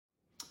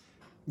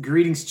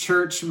Greetings,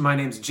 church. My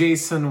name's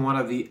Jason, one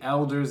of the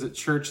elders at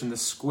Church in the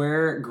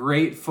Square.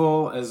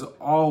 Grateful, as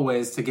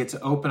always, to get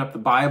to open up the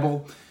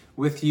Bible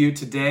with you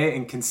today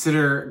and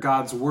consider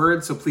God's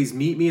Word. So please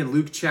meet me in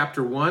Luke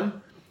chapter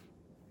 1.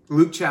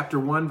 Luke chapter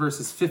 1,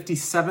 verses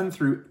 57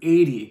 through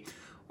 80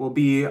 will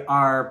be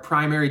our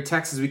primary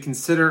text as we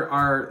consider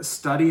our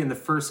study in the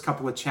first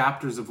couple of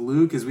chapters of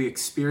Luke as we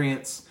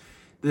experience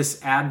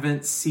this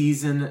Advent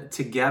season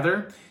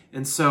together.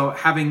 And so,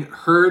 having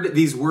heard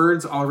these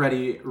words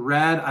already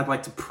read, I'd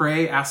like to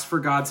pray, ask for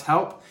God's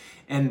help,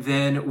 and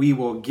then we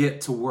will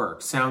get to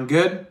work. Sound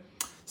good?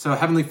 So,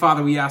 Heavenly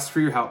Father, we ask for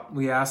your help.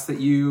 We ask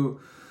that you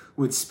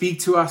would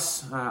speak to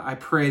us. I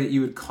pray that you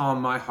would calm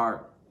my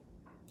heart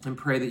and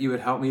pray that you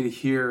would help me to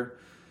hear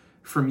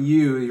from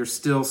you, your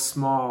still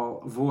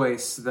small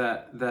voice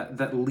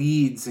that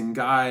leads and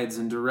guides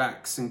and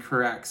directs and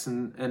corrects.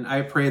 And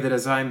I pray that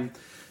as I'm,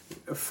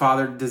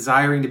 Father,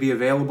 desiring to be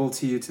available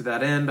to you to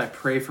that end, I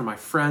pray for my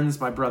friends,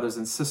 my brothers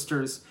and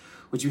sisters.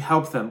 Would you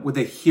help them? Would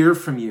they hear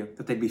from you?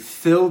 That they'd be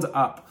filled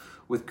up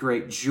with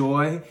great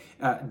joy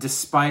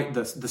despite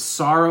the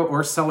sorrow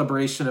or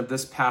celebration of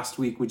this past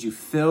week. Would you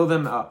fill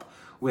them up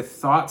with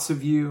thoughts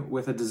of you,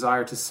 with a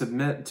desire to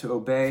submit, to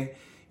obey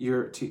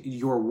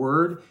your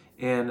word,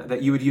 and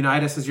that you would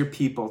unite us as your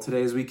people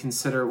today as we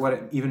consider what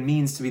it even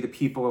means to be the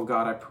people of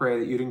God. I pray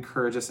that you'd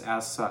encourage us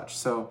as such.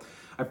 So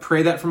I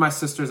pray that for my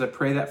sisters. I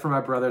pray that for my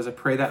brothers. I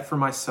pray that for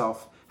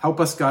myself. Help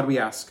us, God, we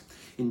ask.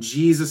 In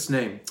Jesus'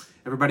 name.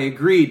 Everybody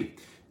agreed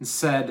and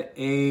said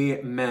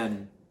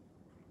amen.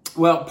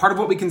 Well, part of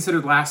what we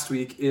considered last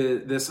week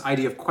is this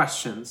idea of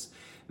questions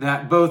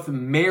that both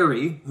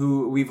Mary,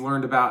 who we've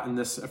learned about in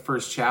this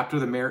first chapter,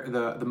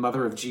 the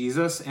mother of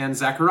Jesus, and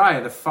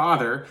Zechariah, the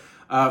father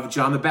of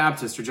John the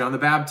Baptist or John the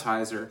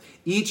Baptizer,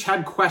 each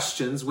had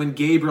questions when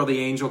Gabriel the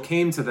angel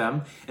came to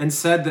them and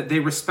said that they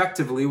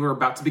respectively were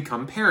about to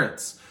become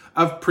parents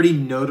of pretty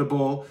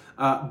notable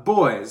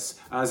boys.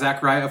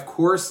 Zechariah, of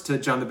course, to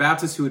John the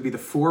Baptist, who would be the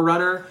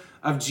forerunner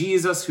of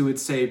Jesus, who would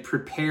say,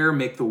 prepare,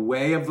 make the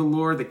way of the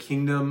Lord, the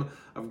kingdom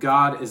of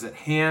God is at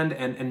hand.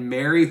 And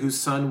Mary, whose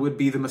son would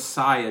be the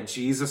Messiah,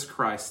 Jesus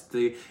Christ,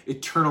 the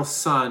eternal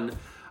Son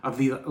of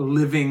the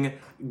living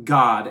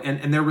God.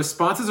 And their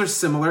responses are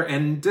similar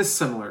and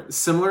dissimilar.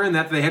 Similar in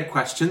that they had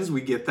questions,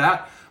 we get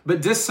that,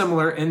 but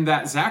dissimilar in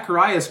that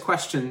Zechariah's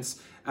question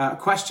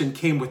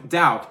came with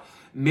doubt.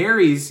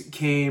 Mary's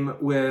came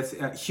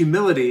with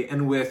humility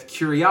and with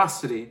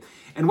curiosity.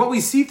 And what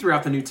we see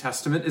throughout the New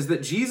Testament is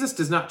that Jesus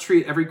does not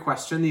treat every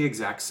question the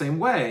exact same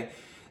way.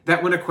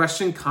 That when a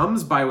question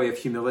comes by way of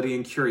humility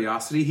and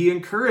curiosity, he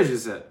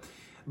encourages it.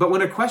 But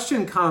when a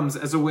question comes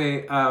as a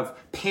way of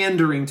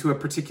pandering to a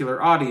particular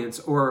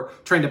audience or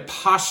trying to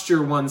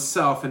posture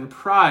oneself in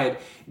pride,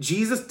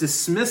 Jesus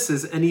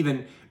dismisses and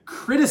even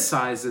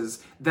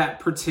criticizes that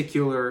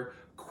particular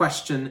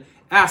question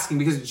asking,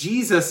 because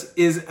Jesus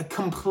is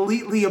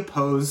completely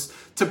opposed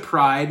to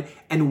pride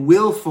and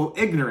willful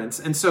ignorance.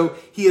 And so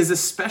he is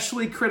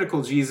especially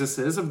critical, Jesus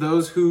is, of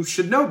those who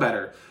should know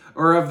better,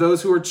 or of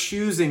those who are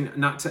choosing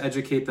not to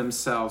educate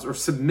themselves or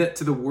submit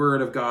to the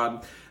word of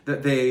God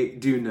that they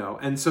do know.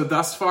 And so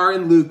thus far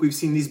in Luke, we've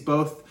seen these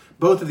both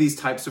of these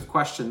types of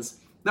questions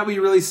that we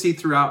really see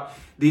throughout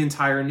the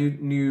entire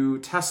New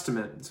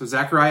Testament. So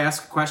Zechariah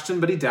asks a question,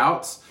 but he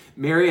doubts.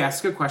 Mary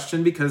asks a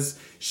question because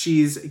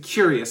she's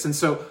curious. And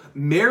so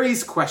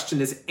Mary's question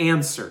is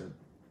answered.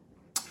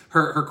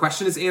 Her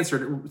question is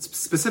answered.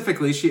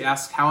 Specifically, she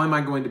asks, how am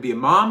I going to be a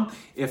mom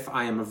if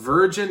I am a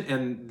virgin?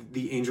 And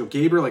the angel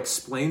Gabriel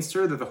explains to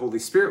her that the Holy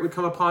Spirit would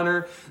come upon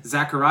her.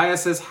 Zechariah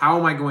says, how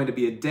am I going to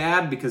be a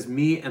dad? Because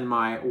me and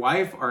my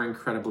wife are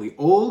incredibly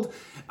old.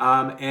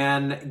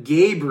 And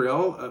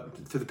Gabriel,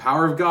 through the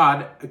power of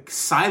God,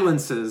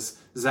 silences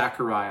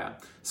Zechariah.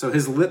 So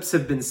his lips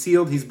have been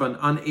sealed. He's been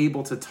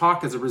unable to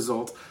talk as a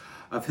result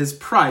of his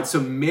pride. So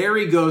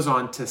Mary goes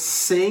on to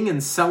sing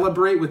and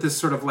celebrate with this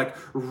sort of like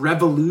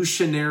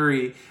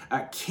revolutionary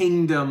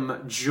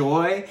kingdom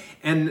joy.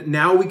 And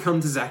now we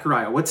come to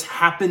Zechariah. What's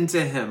happened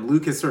to him?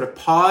 Luke has sort of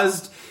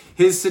paused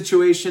his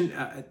situation,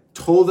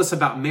 told us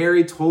about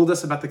Mary, told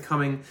us about the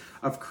coming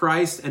of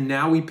Christ. And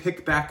now we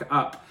pick back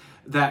up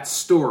that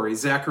story.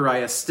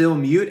 Zechariah still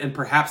mute and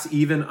perhaps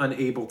even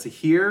unable to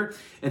hear.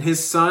 And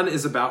his son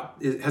has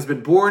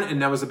been born and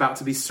now is about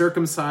to be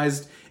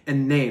circumcised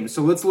and named.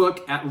 So let's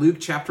look at Luke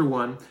chapter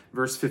 1,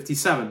 verse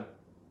 57.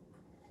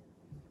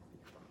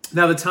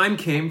 Now the time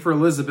came for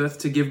Elizabeth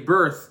to give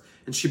birth,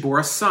 and she bore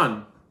a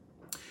son.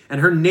 And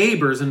her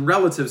neighbors and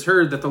relatives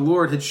heard that the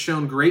Lord had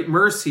shown great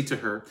mercy to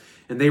her,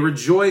 and they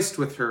rejoiced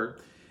with her.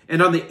 And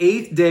on the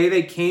 8th day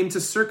they came to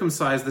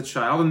circumcise the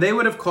child, and they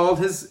would have called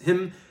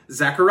him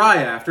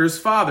Zechariah after his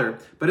father.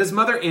 But his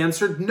mother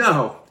answered,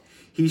 no,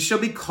 he shall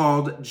be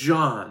called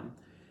John.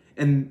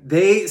 And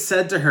they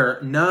said to her,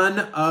 none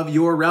of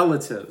your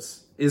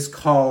relatives is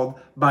called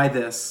by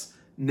this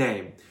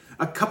name.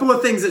 A couple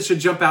of things that should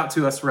jump out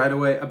to us right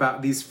away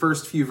about these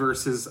first few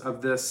verses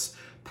of this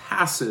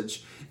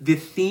passage. The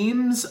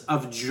themes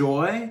of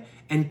joy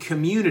and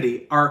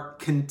community are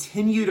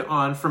continued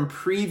on from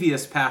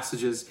previous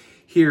passages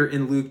here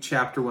in Luke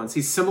chapter 1.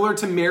 See, similar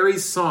to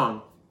Mary's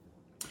song,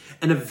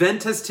 an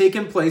event has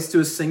taken place to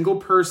a single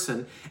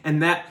person,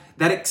 and that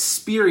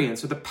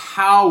experience, or the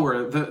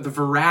power, the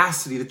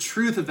veracity, the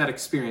truth of that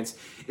experience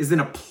is then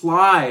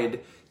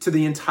applied to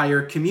the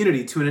entire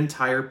community, to an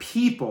entire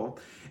people.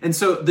 And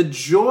so the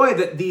joy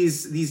that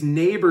these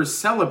neighbors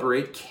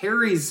celebrate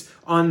carries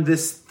on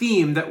this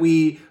theme that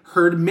we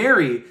heard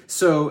Mary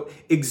so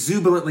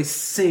exuberantly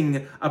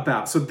sing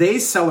about. So they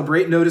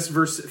celebrate, notice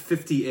verse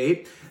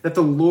 58, that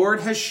the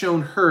Lord has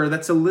shown her,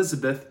 that's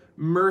Elizabeth,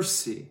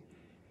 mercy.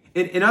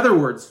 In other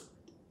words,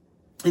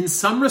 in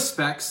some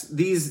respects,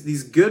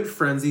 these good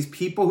friends, these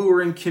people who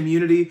were in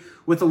community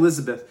with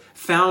Elizabeth,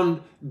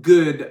 found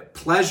good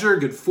pleasure,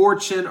 good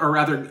fortune, or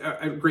rather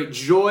a great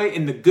joy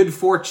in the good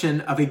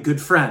fortune of a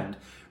good friend,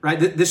 right?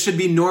 This should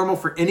be normal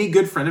for any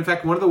good friend. In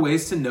fact, one of the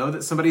ways to know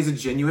that somebody's a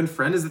genuine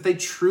friend is that they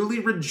truly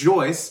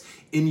rejoice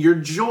in your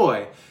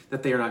joy,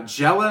 that they are not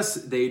jealous,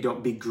 they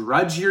don't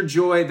begrudge your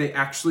joy, they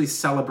actually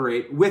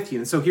celebrate with you.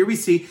 And so here we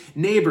see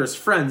neighbors,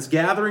 friends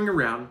gathering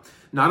around,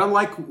 not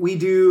unlike we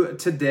do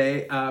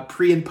today,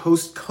 pre and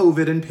post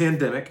COVID and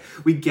pandemic.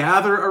 We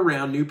gather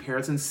around new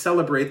parents and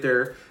celebrate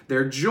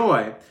their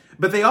joy.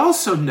 But they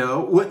also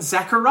know what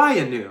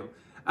Zechariah knew.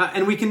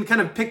 And we can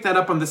kind of pick that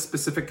up on the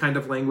specific kind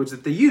of language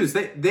that they use.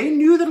 They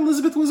knew that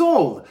Elizabeth was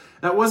old.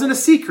 That wasn't a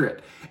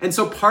secret. And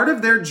so part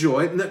of their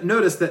joy,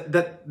 notice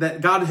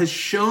that God has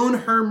shown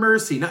her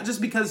mercy, not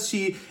just because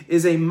she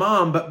is a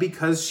mom, but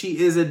because she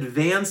is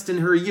advanced in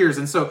her years.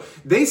 And so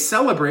they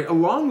celebrate,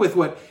 along with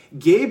what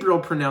Gabriel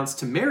pronounced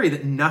to Mary,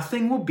 that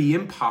nothing will be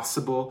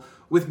impossible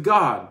with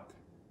God,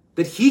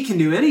 that he can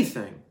do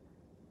anything.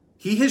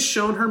 He has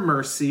shown her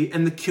mercy,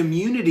 and the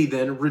community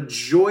then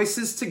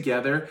rejoices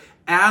together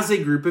as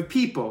a group of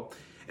people.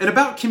 And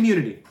about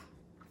community,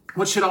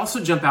 what should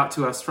also jump out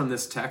to us from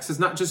this text is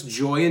not just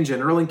joy in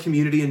general and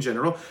community in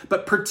general,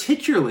 but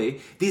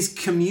particularly these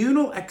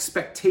communal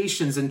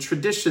expectations and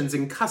traditions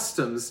and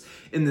customs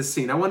in this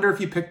scene. I wonder if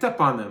you picked up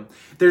on them.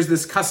 There's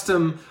this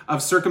custom of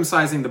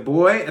circumcising the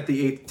boy at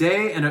the 8th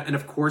day and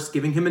of course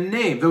giving him a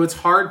name, though it's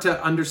hard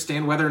to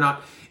understand whether or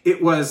not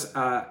it was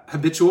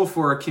habitual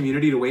for a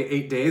community to wait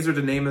 8 days or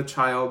to name a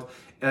child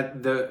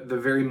at the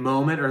very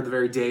moment or the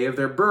very day of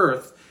their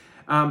birth.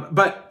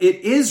 But it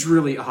is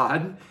really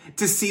odd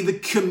to see the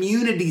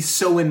community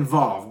so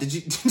involved.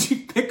 Did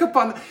you pick up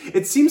on that?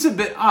 It seems a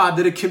bit odd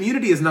that a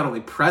community is not only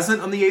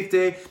present on the 8th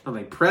day, not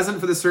only present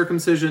for the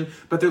circumcision,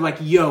 but they're like,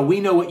 yo, we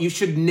know what you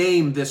should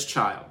name this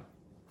child.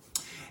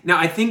 Now,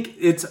 I think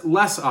it's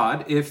less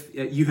odd if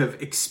you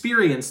have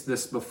experienced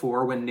this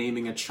before when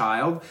naming a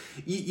child.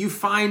 You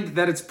find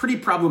that it's pretty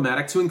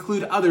problematic to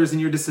include others in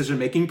your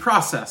decision-making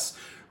process,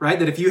 right?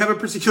 That if you have a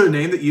particular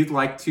name that you'd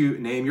like to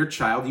name your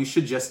child, you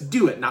should just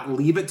do it, not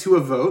leave it to a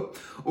vote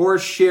or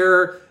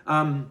share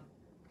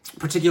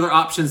particular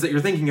options that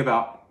you're thinking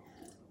about,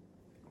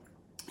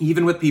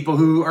 even with people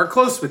who are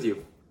close with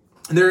you.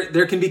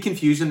 There can be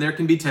confusion, there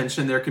can be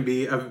tension, there can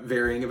be a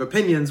varying of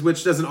opinions,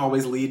 which doesn't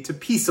always lead to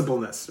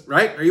peaceableness,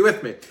 right? Are you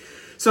with me?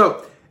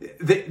 So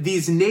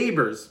these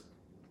neighbors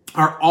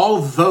are all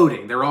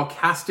voting. They're all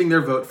casting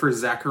their vote for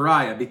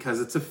Zechariah because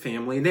it's a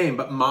family name.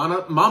 But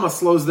Mama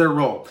slows their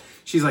roll.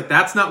 She's like,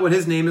 that's not what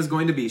his name is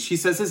going to be. She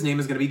says his name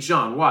is going to be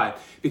John. Why?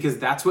 Because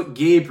that's what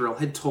Gabriel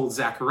had told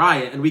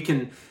Zechariah. And we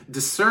can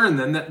discern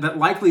then that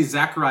likely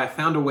Zechariah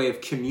found a way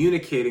of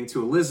communicating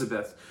to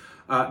Elizabeth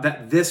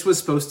that this was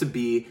supposed to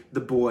be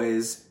the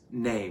boy's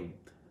name.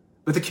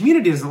 But the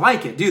community doesn't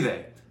like it, do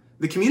they?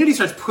 The community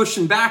starts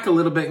pushing back a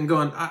little bit and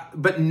going,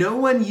 but no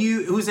one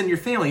who's in your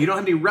family, you don't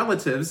have any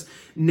relatives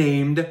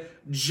named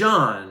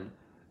John.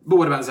 But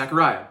what about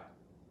Zechariah?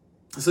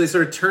 So they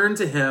sort of turn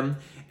to him,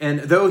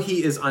 and though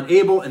he is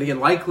unable, and again,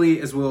 likely,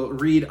 as we'll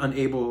read,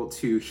 unable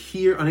to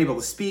hear, unable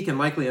to speak, and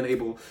likely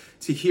unable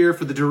to hear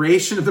for the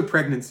duration of the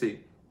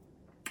pregnancy,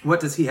 what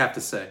does he have to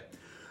say?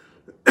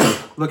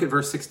 Look at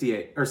verse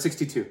 68 or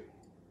 62.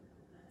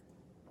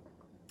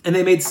 And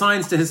they made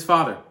signs to his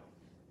father,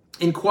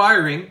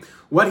 inquiring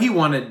what he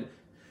wanted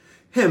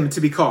him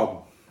to be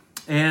called.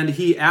 And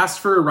he asked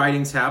for a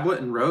writing tablet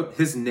and wrote,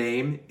 his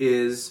name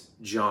is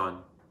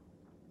John.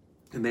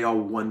 And they all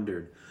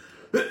wondered.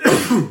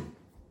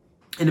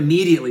 And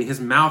immediately his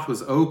mouth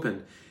was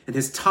opened and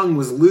his tongue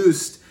was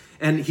loosed,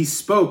 and he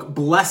spoke,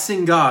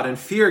 blessing God, and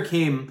fear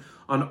came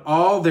on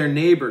all their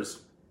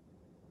neighbors.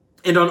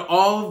 And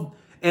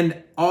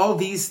all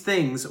these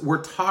things were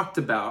talked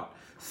about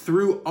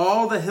through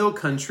all the hill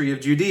country of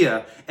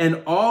Judea,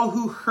 and all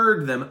who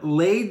heard them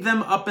laid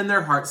them up in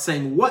their hearts,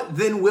 saying, what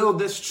then will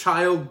this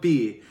child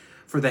be?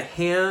 For the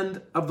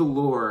hand of the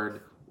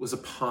Lord was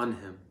upon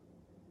him.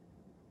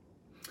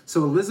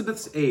 So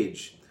Elizabeth's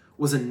age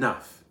was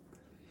enough.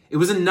 It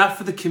was enough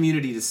for the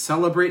community to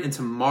celebrate and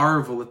to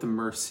marvel at the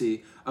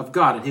mercy of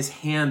God and his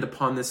hand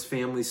upon this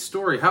family's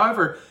story.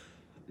 However,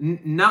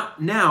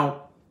 not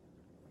now,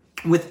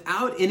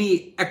 without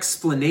any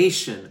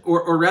explanation,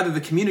 or rather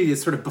the community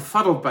is sort of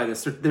befuddled by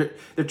this.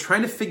 They're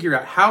trying to figure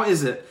out how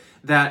is it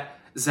that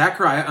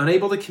Zechariah,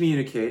 unable to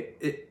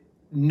communicate,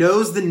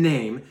 knows the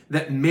name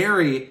that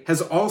Mary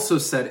has also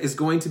said is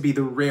going to be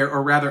the rare,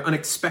 or rather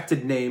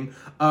unexpected name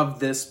of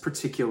this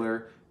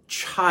particular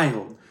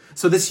child.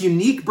 So this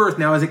unique birth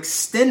now is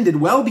extended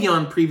well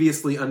beyond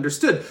previously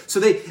understood. So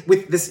they,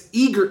 with this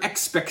eager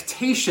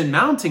expectation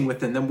mounting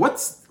within them,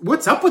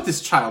 what's up with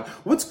this child?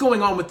 What's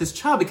going on with this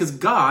child? Because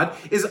God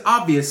is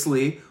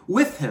obviously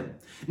with him.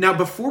 Now,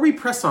 before we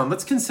press on,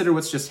 let's consider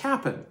what's just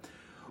happened.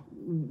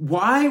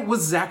 Why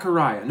was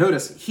Zechariah?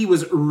 Notice, he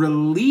was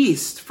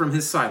released from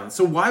his silence.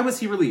 So why was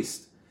he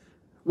released?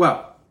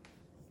 Well,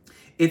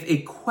 if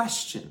a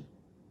question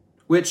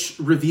which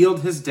revealed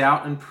his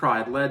doubt and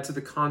pride led to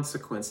the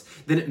consequence,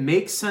 then it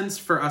makes sense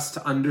for us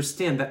to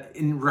understand that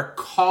in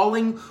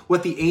recalling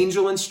what the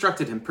angel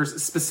instructed him,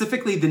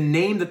 specifically the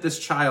name that this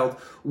child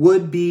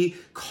would be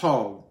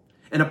called,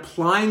 and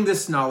applying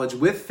this knowledge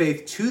with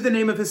faith to the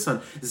name of his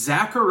son,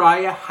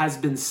 Zechariah has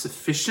been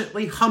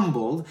sufficiently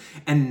humbled,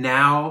 and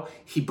now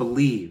he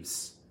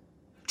believes.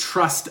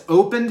 Trust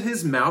opened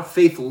his mouth,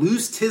 faith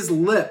loosed his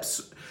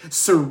lips,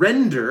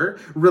 surrender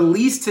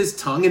released his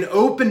tongue and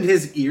opened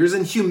his ears,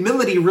 and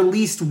humility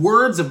released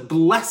words of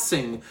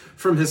blessing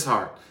from his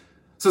heart.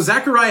 So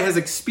Zechariah has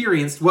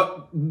experienced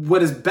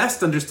what is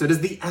best understood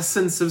as the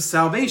essence of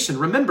salvation.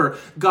 Remember,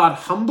 God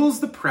humbles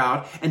the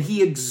proud and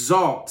he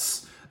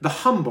exalts the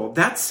humble.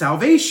 That's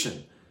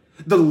salvation.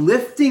 The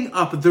lifting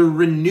up, the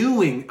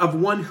renewing of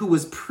one who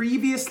was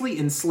previously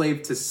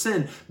enslaved to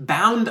sin,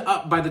 bound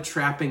up by the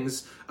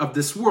trappings of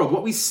this world.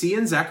 What we see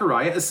in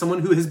Zechariah is someone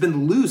who has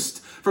been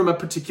loosed from a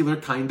particular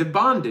kind of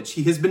bondage.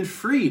 He has been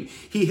freed.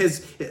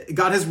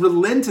 God has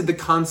relented the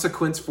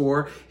consequence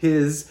for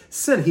his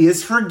sin. He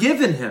has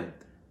forgiven him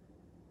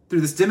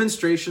through this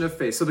demonstration of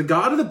faith. So the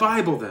God of the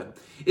Bible then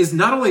is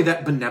not only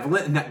that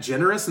benevolent and that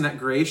generous and that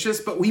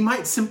gracious, but we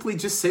might simply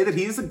just say that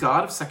he is a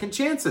God of second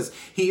chances.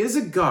 He is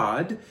a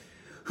God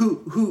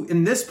who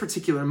in this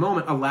particular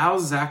moment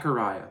allows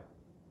Zechariah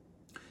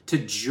to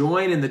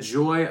join in the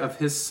joy of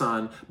his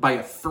son by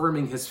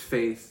affirming his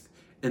faith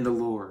in the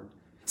Lord.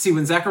 See,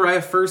 when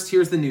Zechariah first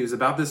hears the news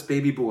about this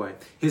baby boy,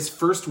 his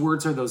first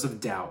words are those of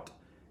doubt.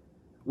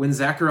 When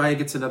Zechariah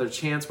gets another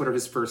chance, what are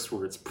his first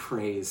words?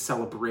 Praise,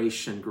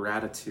 celebration,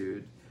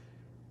 gratitude.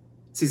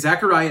 See,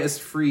 Zechariah is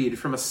freed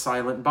from a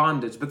silent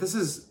bondage, but this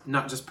is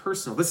not just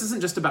personal. This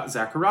isn't just about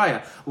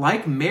Zechariah.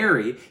 Like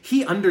Mary,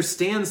 he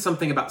understands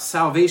something about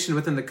salvation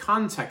within the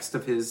context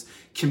of his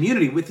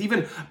community, with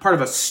even part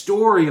of a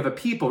story of a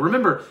people.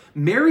 Remember,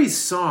 Mary's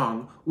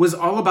song was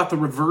all about the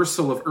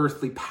reversal of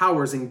earthly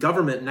powers in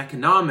government and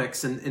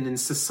economics and in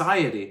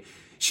society.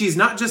 She's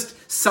not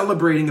just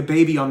celebrating a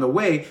baby on the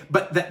way,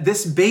 but that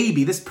this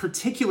baby, this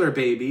particular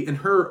baby, in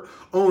her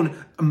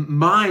own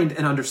mind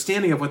and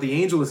understanding of what the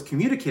angel has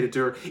communicated to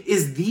her,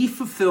 is the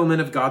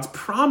fulfillment of God's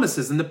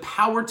promises and the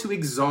power to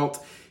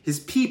exalt his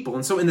people.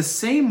 And so in the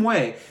same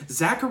way,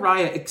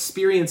 Zechariah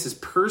experiences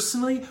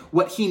personally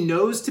what he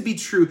knows to be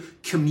true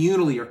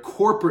communally or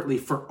corporately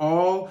for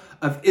all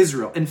of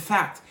Israel. In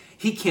fact,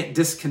 he can't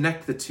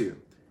disconnect the two.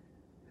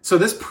 So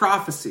this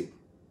prophecy,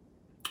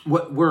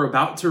 what we're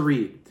about to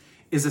read,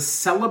 is a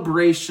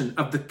celebration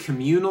of the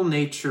communal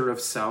nature of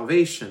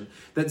salvation,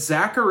 that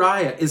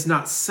Zechariah is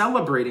not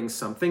celebrating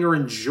something or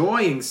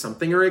enjoying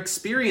something or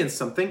experiencing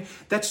something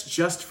that's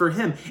just for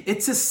him.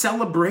 It's a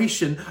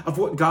celebration of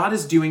what God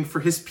is doing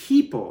for his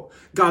people,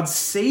 God's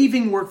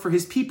saving work for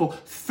his people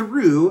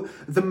through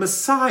the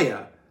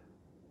Messiah.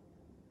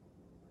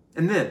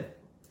 And then,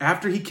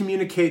 after he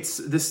communicates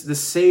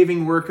this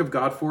saving work of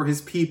God for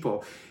his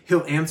people,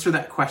 he'll answer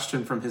that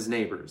question from his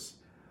neighbors.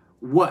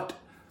 What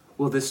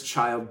will this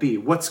child be?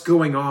 What's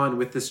going on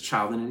with this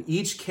child? And in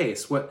each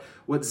case, what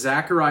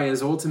Zechariah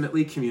is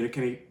ultimately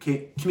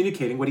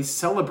communicating, what he's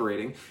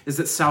celebrating, is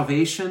that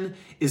salvation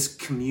is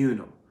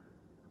communal.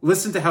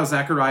 Listen to how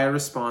Zechariah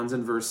responds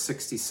in verse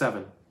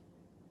 67.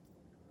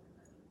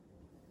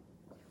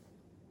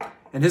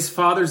 And his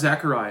father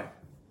Zechariah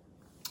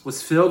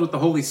was filled with the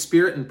Holy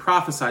Spirit and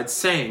prophesied,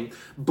 saying,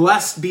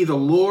 Blessed be the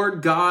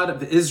Lord God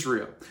of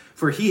Israel,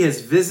 for he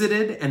has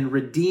visited and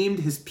redeemed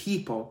his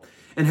people,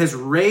 and has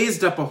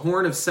raised up a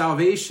horn of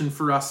salvation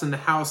for us in the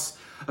house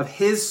of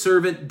his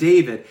servant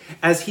David,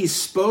 as he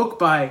spoke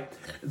by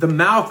the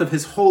mouth of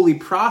his holy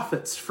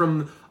prophets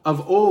from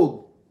of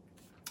old,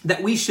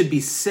 that we should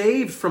be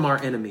saved from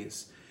our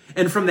enemies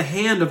and from the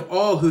hand of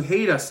all who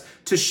hate us,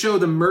 to show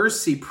the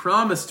mercy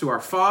promised to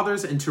our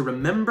fathers and to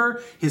remember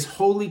his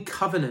holy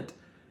covenant,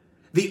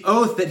 the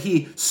oath that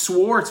he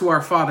swore to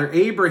our father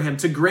Abraham,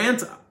 to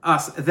grant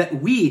us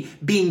that we,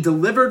 being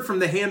delivered from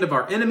the hand of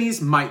our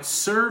enemies, might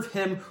serve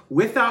him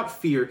without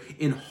fear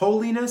in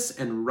holiness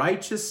and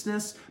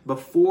righteousness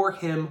before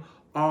him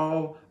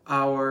all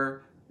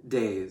our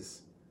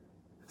days.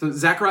 So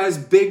Zechariah's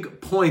big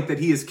point that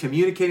he is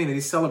communicating, that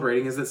he's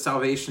celebrating, is that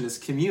salvation is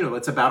communal.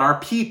 It's about our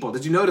people.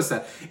 Did you notice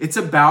that? It's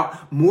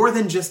about more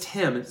than just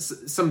him.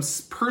 It's some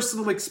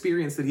personal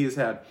experience that he has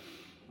had.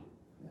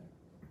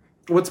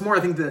 What's more, I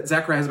think that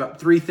Zechariah has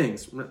about three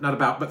things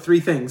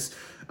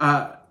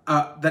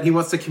that he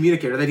wants to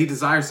communicate, or that he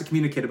desires to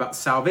communicate about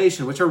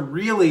salvation, which are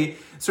really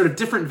sort of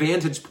different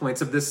vantage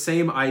points of this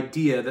same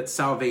idea that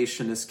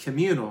salvation is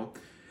communal.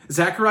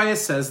 Zechariah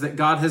says that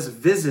God has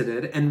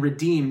visited and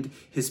redeemed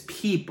his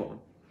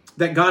people,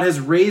 that God has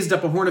raised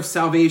up a horn of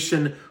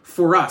salvation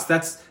for us.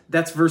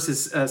 That's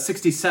verses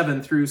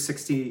 67 through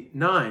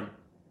 69.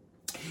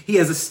 He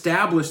has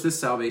established this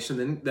salvation,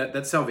 then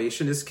that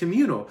salvation is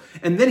communal.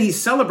 And then he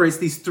celebrates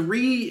these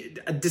three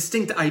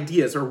distinct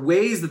ideas or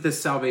ways that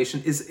this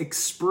salvation is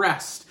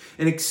expressed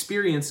and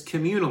experienced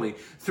communally: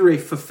 through a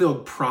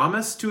fulfilled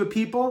promise to a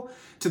people,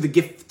 through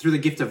the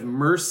gift of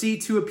mercy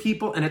to a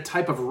people, and a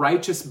type of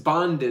righteous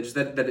bondage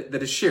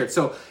that is shared.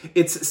 So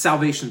it's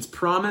salvation's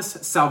promise,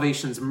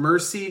 salvation's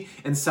mercy,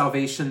 and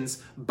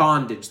salvation's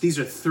bondage. These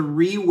are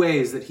three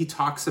ways that he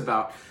talks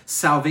about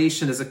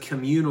salvation as a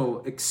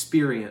communal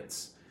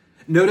experience.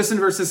 Notice in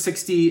verses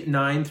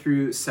 69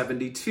 through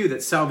 72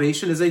 that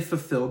salvation is a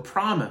fulfilled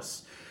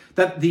promise,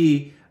 that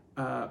the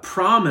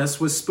promise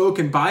was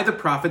spoken by the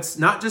prophets,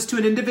 not just to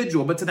an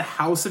individual, but to the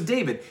house of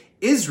David,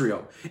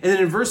 Israel. And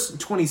then in verse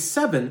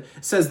 27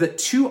 says that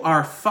to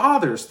our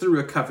fathers through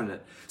a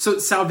covenant. So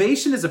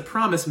salvation is a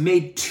promise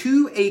made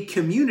to a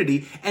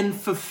community and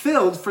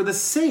fulfilled for the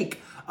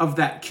sake of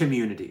that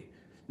community.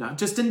 Not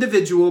just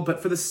individual,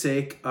 but for the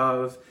sake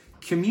of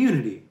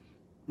community.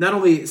 Not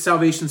only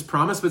salvation's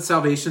promise, but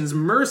salvation's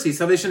mercy.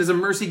 Salvation is a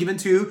mercy given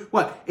to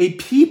what? A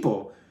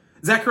people.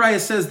 Zechariah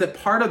says that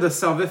part of the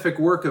salvific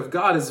work of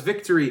God is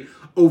victory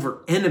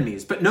over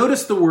enemies. But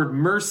notice the word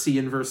mercy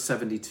in verse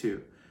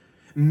 72.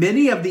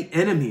 Many of the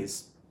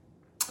enemies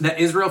that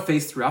Israel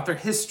faced throughout their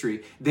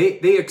history,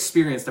 they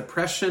experienced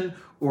oppression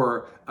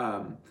or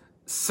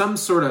some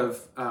sort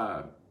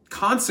of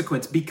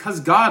consequence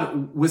because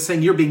God was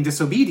saying you're being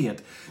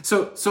disobedient.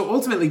 So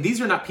ultimately,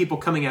 these are not people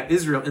coming at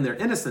Israel in their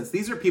innocence.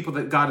 These are people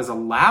that God is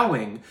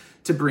allowing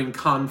to bring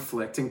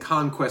conflict and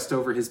conquest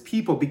over his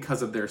people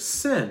because of their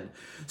sin.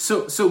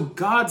 So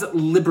God's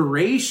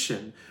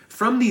liberation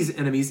from these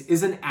enemies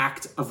is an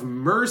act of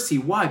mercy.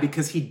 Why?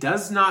 Because he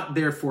does not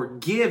therefore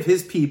give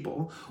his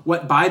people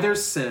what by their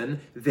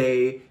sin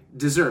they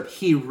deserve.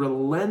 He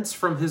relents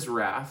from his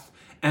wrath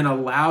and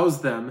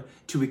allows them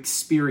to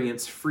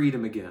experience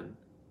freedom again.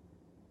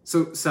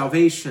 So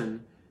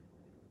salvation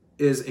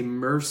is a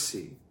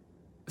mercy.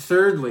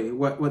 Thirdly,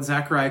 what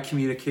Zechariah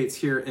communicates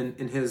here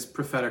in his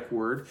prophetic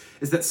word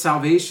is that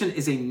salvation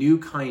is a new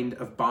kind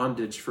of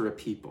bondage for a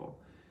people.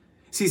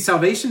 See,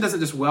 salvation doesn't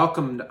just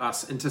welcome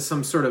us into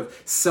some sort of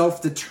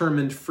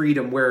self-determined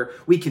freedom where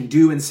we can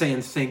do and say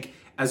and think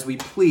as we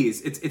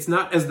please. It's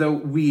not as though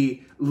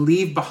we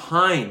leave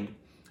behind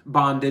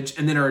bondage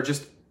and then are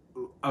just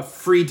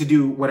free to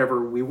do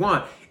whatever we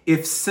want.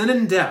 If sin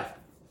and death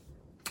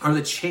are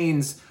the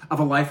chains of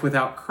a life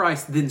without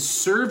Christ, then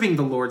serving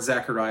the Lord,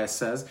 Zechariah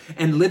says,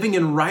 and living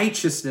in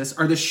righteousness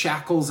are the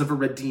shackles of a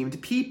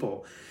redeemed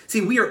people.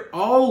 See, we are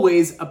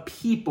always a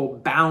people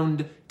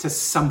bound to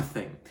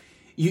something.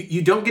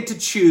 You don't get to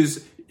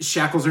choose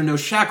shackles or no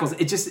shackles.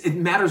 It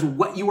matters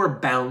what you are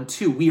bound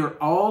to. We are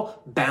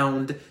all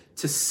bound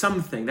to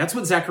something. That's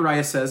what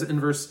Zechariah says in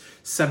verse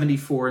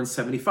 74 and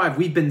 75.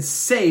 We've been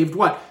saved,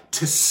 what?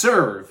 To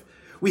serve.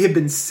 We have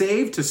been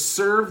saved to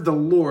serve the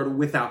Lord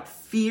without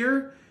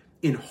fear,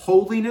 in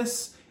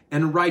holiness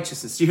and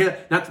righteousness. You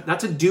hear that? Not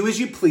to do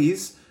as you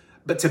please,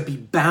 but to be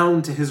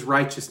bound to his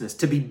righteousness,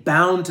 to be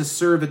bound to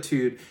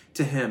servitude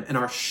to him. And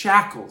our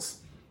shackles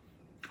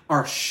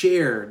are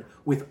shared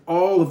with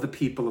all of the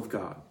people of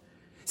God.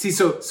 See,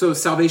 so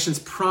salvation's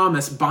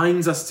promise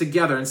binds us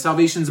together, and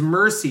salvation's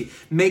mercy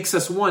makes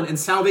us one, and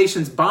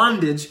salvation's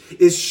bondage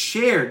is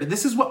shared.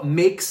 This is what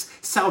makes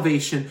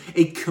salvation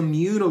a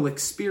communal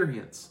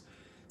experience.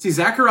 See,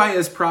 Zechariah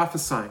is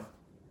prophesying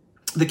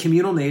the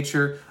communal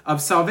nature of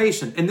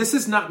salvation. And this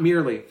is not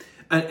merely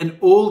an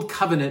old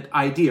covenant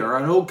idea or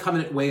an old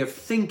covenant way of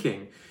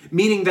thinking,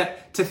 meaning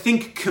that to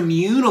think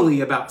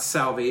communally about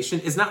salvation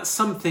is not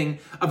something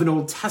of an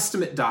Old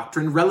Testament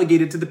doctrine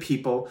relegated to the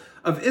people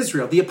of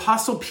Israel. The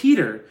Apostle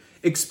Peter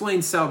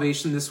explained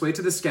salvation this way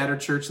to the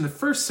scattered church in the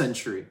first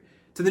century,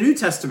 to the New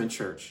Testament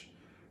church.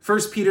 1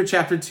 Peter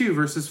chapter 2,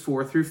 verses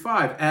 4 through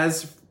 5,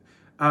 as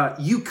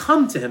you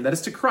come to him, that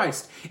is to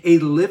Christ, a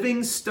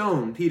living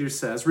stone, Peter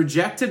says,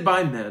 rejected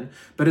by men,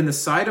 but in the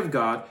sight of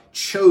God,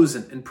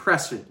 chosen and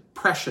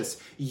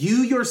precious. You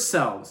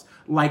yourselves,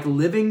 like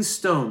living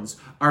stones,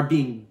 are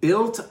being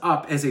built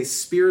up as a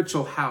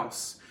spiritual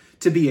house,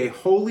 to be a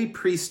holy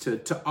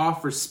priesthood, to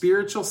offer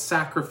spiritual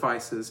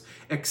sacrifices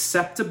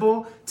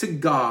acceptable to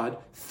God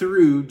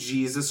through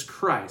Jesus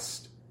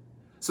Christ.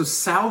 So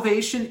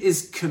salvation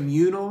is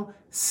communal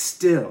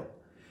still.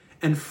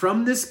 And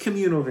from this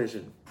communal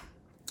vision,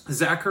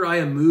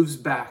 Zechariah moves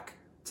back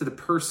to the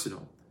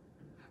personal.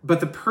 But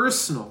the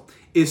personal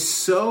is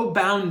so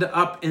bound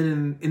up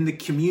in the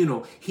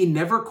communal, he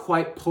never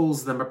quite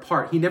pulls them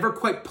apart. He never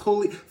quite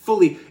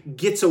fully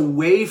gets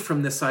away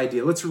from this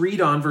idea. Let's read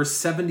on verse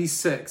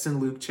 76 in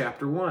Luke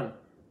chapter 1.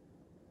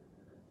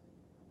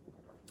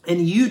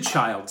 And you,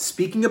 child,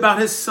 speaking about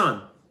his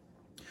son,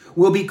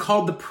 will be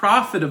called the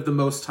prophet of the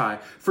Most High,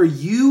 for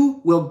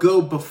you will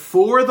go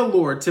before the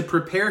Lord to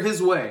prepare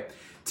his way,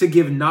 to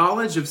give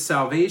knowledge of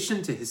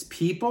salvation to his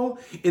people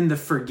in the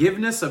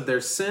forgiveness of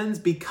their sins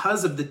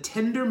because of the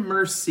tender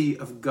mercy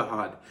of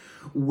God,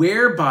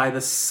 whereby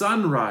the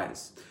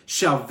sunrise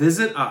shall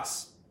visit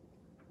us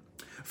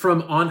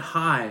from on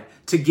high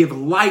to give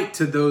light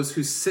to those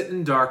who sit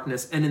in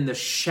darkness and in the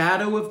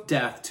shadow of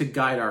death, to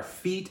guide our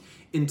feet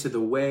into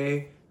the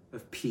way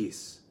of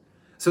peace.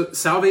 So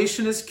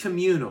salvation is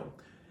communal,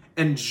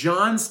 and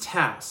John's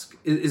task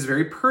is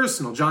very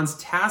personal. John's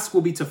task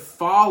will be to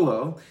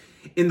follow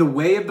in the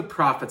way of the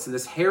prophets, in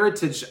this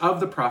heritage of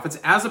the prophets,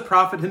 as a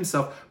prophet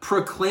himself,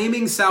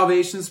 proclaiming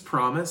salvation's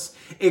promise,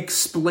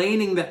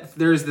 explaining that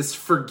there is this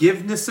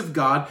forgiveness of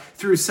God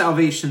through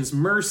salvation's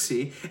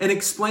mercy, and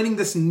explaining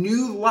this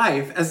new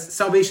life as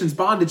salvation's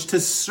bondage to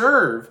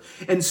serve,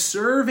 and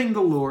serving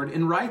the Lord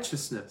in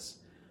righteousness.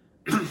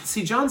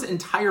 See, John's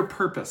entire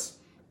purpose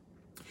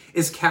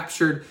is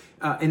captured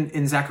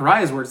in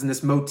Zechariah's words, in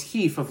this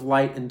motif of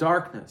light and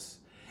darkness.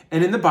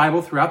 And in the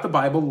Bible, throughout the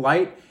Bible,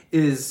 light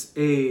is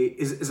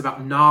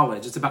about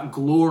knowledge. It's about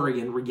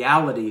glory and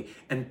reality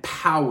and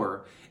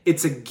power.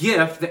 It's a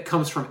gift that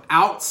comes from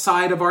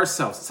outside of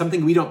ourselves. It's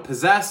something we don't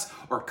possess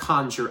or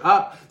conjure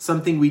up,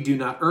 something we do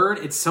not earn.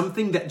 It's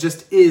something that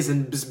just is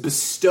and is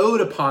bestowed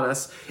upon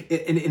us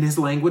in his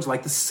language,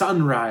 like the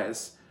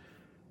sunrise.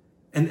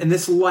 And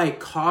this light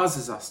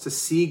causes us to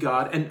see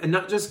God, and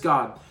not just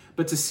God,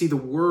 but to see the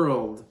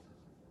world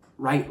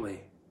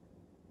rightly.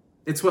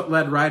 It's what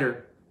led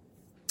writer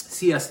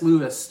C.S.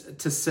 Lewis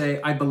to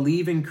say, "I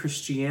believe in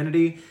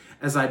Christianity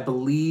as I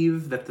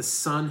believe that the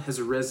sun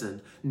has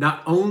risen,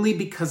 not only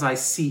because I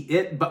see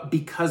it, but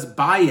because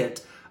by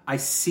it I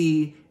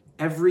see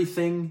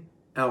everything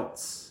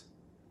else."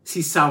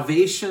 See,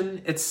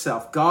 salvation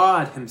itself,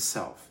 God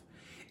himself,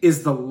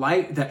 is the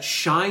light that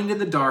shined in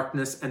the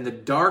darkness, and the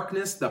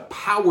darkness, the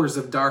powers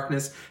of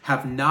darkness,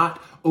 have not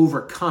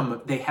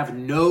overcome. They have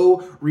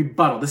no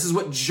rebuttal. This is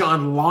what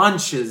John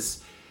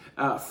launches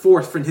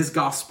forth from his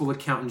gospel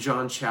account in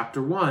John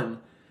chapter 1.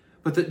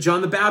 But that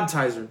John the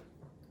Baptizer,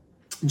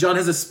 John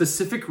has a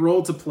specific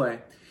role to play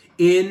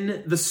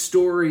in the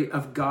story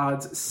of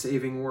God's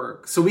saving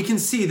work. So we can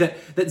see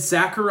that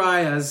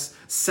Zechariah's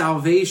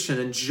salvation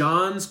and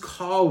John's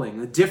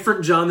calling, the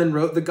different John than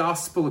wrote the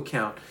gospel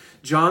account,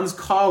 John's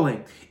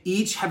calling,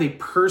 each have a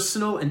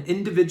personal and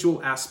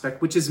individual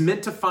aspect, which is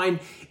meant to find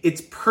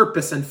its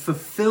purpose and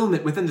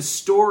fulfillment within the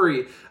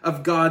story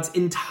of God's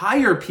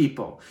entire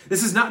people.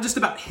 This is not just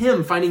about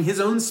him finding his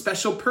own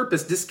special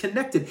purpose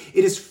disconnected.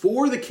 It is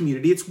for the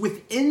community. It's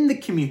within the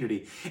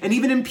community. And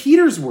even in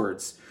Peter's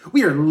words,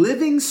 we are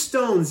living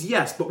stones,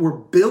 yes, but we're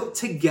built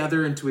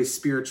together into a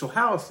spiritual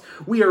house.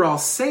 We are all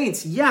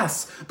saints,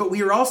 yes, but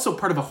we are also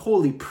part of a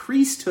holy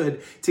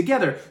priesthood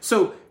together.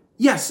 So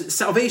yes,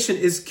 salvation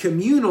is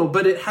communal,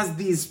 but it has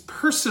these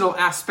personal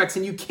aspects,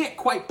 and you can't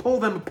quite pull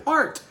them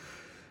apart.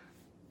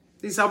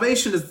 The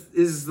salvation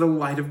is the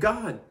light of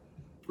God,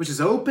 which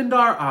has opened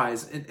our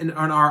eyes, and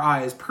on our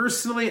eyes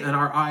personally and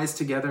our eyes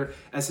together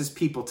as his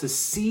people, to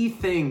see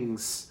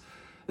things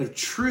that are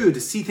true,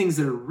 to see things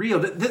that are real.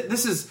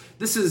 This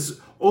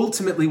is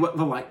ultimately what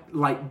the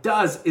light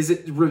does, is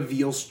it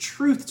reveals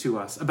truth to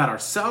us about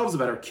ourselves,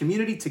 about our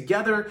community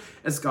together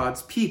as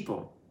God's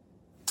people.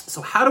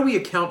 So how do we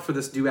account for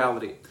this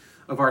duality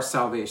of our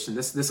salvation?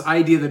 This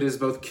idea that it is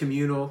both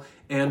communal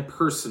and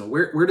personal.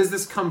 Where does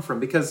this come from?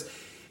 Because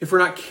if we're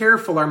not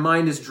careful, our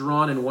mind is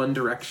drawn in one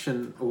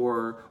direction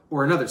or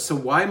another. So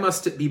why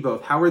must it be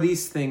both? How are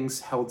these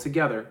things held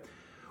together?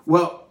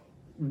 Well,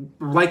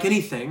 like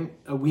anything,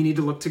 we need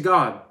to look to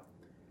God.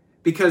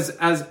 Because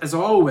as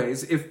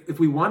always, if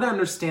we want to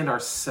understand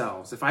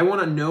ourselves, if I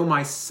want to know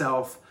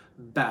myself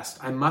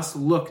best, I must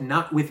look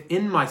not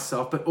within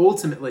myself, but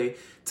ultimately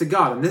to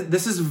God. And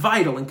this is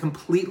vital and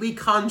completely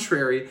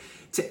contrary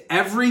to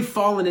every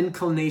fallen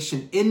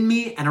inclination in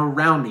me and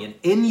around me, and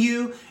in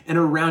you and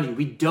around you.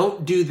 We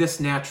don't do this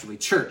naturally.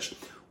 Church,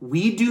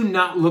 we do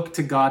not look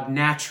to God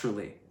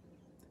naturally.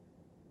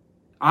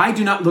 I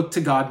do not look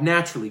to God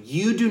naturally.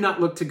 You do not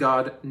look to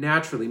God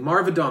naturally.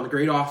 Marva Dawn, the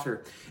great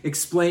author,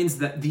 explains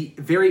that the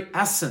very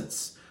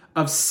essence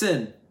of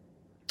sin,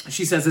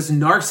 she says, is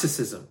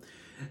narcissism.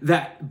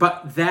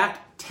 But that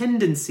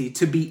tendency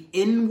to be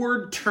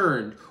inward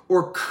turned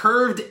or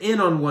curved in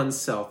on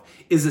oneself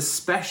is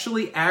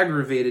especially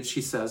aggravated,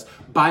 she says,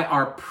 by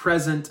our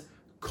present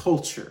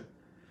culture.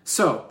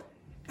 So,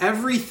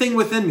 everything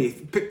within me,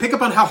 pick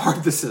up on how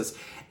hard this is,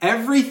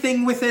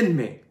 everything within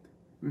me,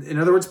 in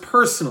other words,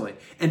 personally,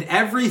 and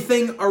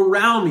everything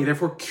around me,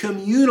 therefore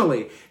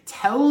communally,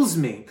 tells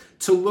me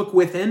to look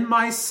within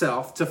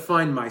myself to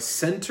find my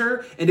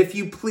center, and if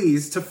you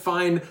please, to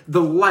find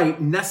the light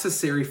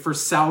necessary for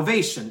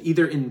salvation,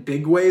 either in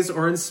big ways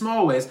or in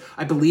small ways.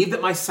 I believe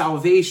that my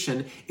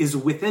salvation is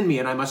within me,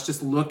 and I must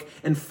just look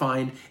and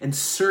find and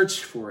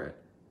search for it.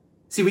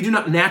 See, we do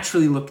not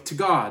naturally look to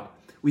God.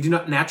 We do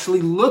not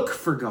naturally look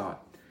for God.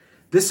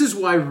 This is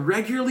why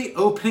regularly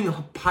opening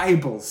up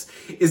Bibles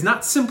is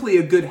not simply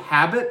a good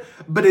habit,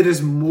 but it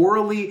is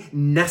morally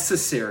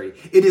necessary.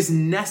 It is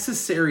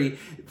necessary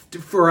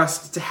for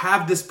us to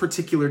have this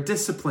particular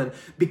discipline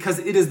because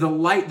it is the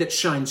light that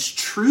shines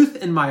truth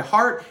in my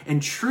heart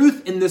and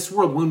truth in this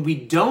world. When we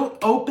don't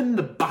open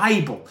the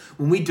Bible,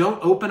 when we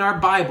don't open our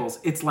Bibles,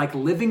 it's like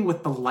living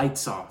with the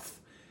lights off.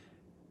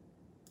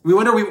 We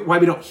wonder why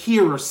we don't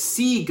hear or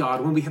see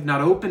God when we have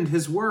not opened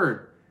his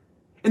word.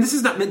 And this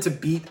is not meant to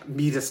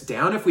beat us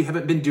down if we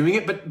haven't been doing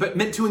it, but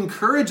meant to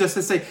encourage us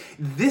to say,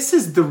 this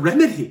is the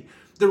remedy.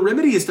 The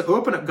remedy is to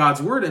open up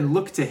God's word and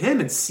look to him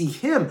and see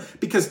him,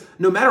 because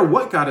no matter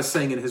what God is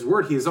saying in his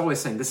word, he is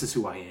always saying, this is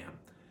who I am.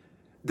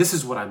 This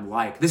is what I'm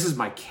like. This is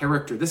my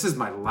character. This is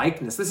my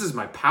likeness. This is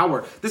my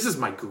power. This is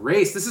my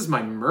grace. This is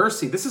my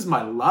mercy. This is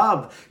my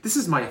love. This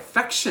is my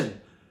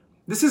affection.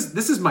 This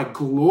is my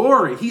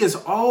glory. He is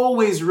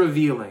always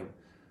revealing.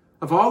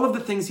 Of all of the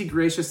things he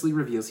graciously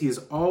reveals, he is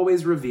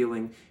always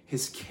revealing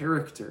his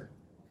character.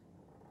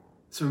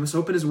 So we must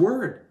open his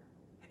word.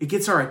 It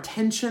gets our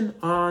attention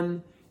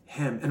on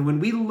him. And when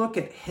we look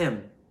at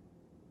him,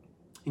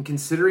 in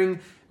considering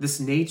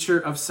this nature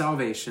of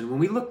salvation, when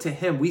we look to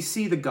him, we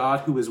see the God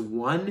who is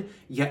one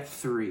yet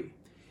three.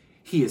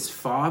 He is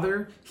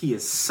Father, he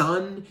is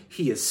Son,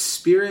 he is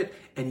Spirit,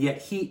 and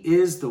yet he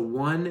is the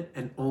one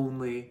and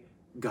only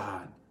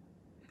God.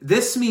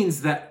 This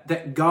means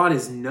that God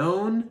is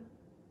known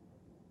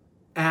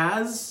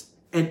as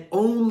and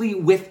only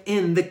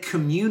within the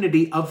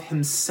community of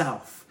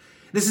himself.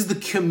 This is the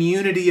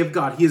community of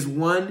God. He is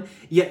one,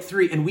 yet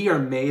three, and we are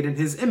made in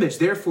his image.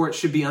 Therefore, it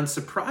should be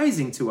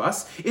unsurprising to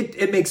us.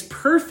 It makes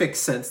perfect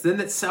sense then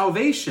that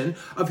salvation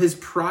of his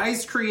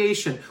prized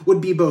creation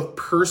would be both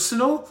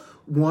personal,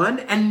 one,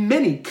 and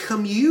many,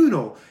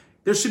 communal.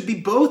 There should be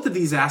both of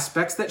these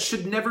aspects that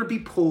should never be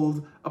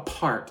pulled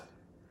apart.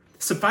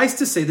 Suffice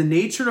to say, the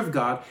nature of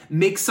God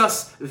makes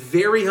us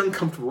very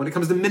uncomfortable when it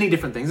comes to many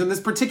different things. And this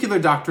particular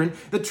doctrine,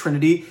 the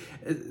Trinity,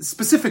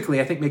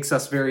 specifically, I think makes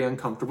us very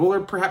uncomfortable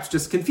or perhaps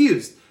just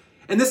confused.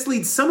 And this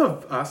leads some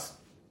of us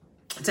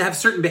to have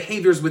certain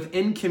behaviors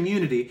within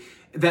community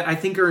that I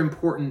think are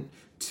important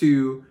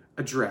to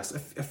address.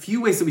 A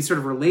few ways that we sort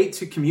of relate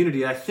to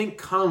community, I think,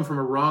 come from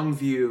a wrong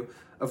view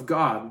of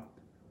God.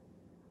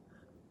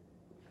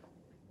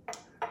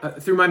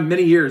 Through my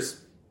many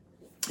years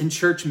in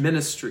church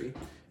ministry,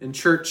 in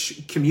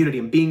church community,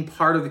 and being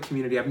part of the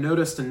community, I've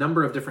noticed a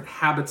number of different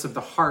habits of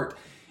the heart,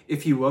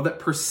 if you will, that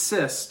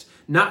persist,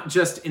 not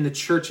just in the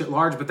church at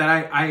large, but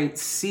that I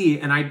see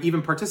and I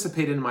even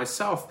participate in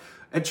myself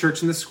at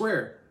Church in the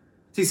Square.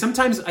 See,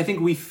 sometimes I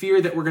think we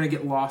fear that we're going to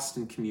get lost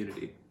in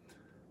community.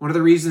 One of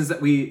the reasons that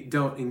we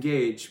don't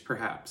engage,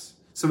 perhaps.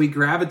 So we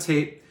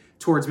gravitate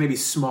towards maybe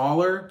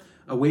smaller,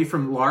 away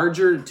from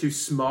larger to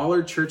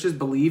smaller churches,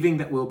 believing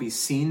that we'll be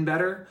seen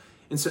better.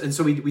 And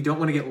so we don't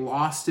want to get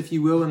lost, if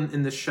you will,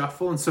 in the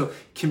shuffle. And so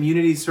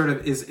community sort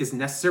of is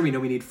necessary. We know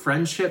we need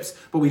friendships,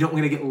 but we don't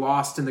want to get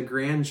lost in the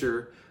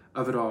grandeur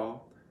of it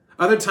all.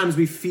 Other times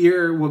we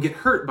fear we'll get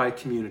hurt by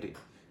community.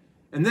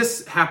 And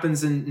this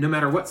happens in no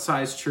matter what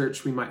size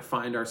church we might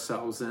find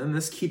ourselves in.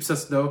 This keeps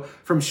us, though,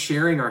 from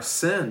sharing our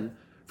sin,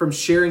 from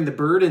sharing the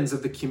burdens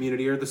of the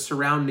community or the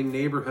surrounding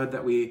neighborhood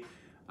that we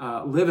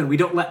live in. We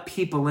don't let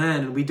people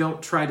in, and we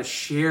don't try to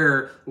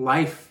share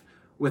life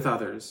with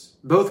others.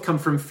 Both come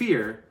from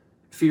fear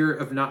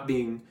of not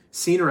being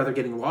seen or rather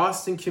getting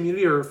lost in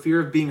community, or fear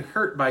of being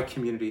hurt by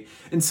community.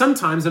 And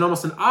sometimes, in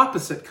almost an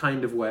opposite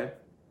kind of way,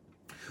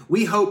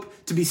 we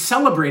hope to be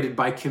celebrated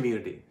by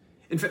community.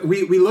 In fact,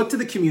 we look to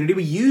the community,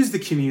 we use the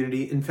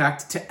community, in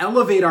fact, to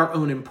elevate our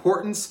own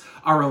importance,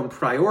 our own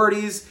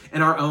priorities,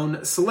 and our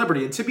own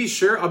celebrity. And to be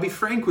sure, I'll be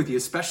frank with you,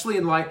 especially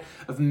in light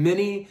of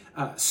many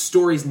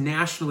stories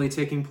nationally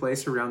taking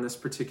place around this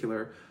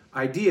particular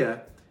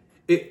idea,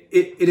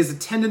 it is a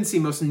tendency,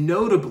 most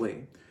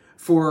notably,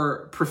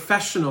 for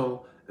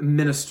professional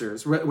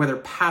ministers, whether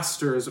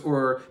pastors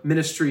or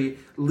ministry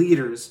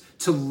leaders,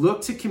 to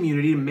look to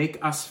community to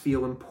make us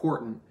feel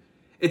important.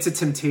 It's a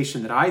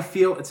temptation that I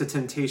feel. It's a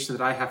temptation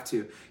that I have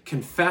to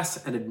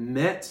confess and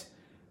admit,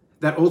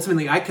 that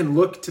ultimately I can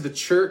look to the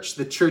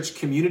church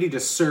community to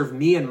serve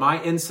me and my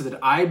ends so that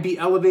I'd be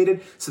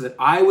elevated, so that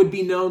I would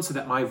be known, so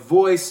that my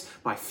voice,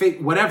 my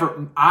faith,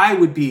 whatever, I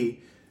would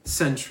be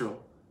central.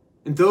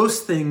 And those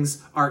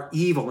things are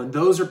evil, and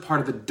those are part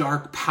of the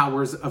dark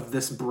powers of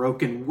this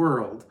broken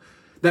world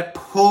that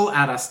pull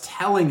at us,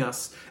 telling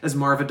us, as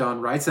Marva Dawn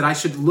writes, that I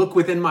should look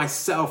within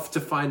myself to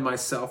find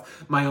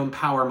myself, my own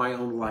power, my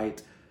own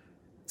light.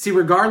 See,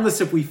 regardless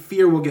if we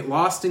fear we'll get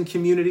lost in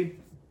community,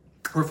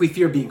 or if we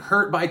fear being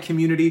hurt by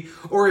community,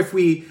 or if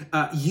we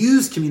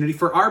use community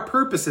for our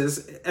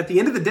purposes, at the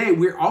end of the day,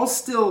 we're all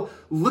still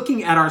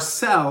looking at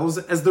ourselves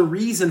as the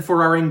reason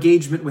for our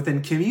engagement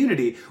within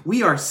community.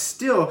 We are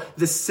still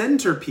the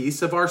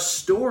centerpiece of our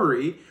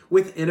story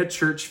within a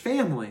church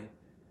family.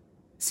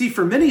 See,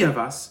 for many of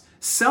us,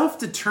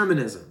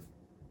 self-determinism,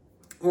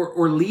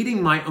 or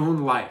leading my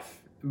own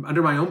life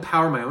under my own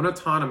power, my own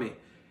autonomy,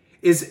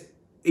 is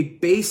a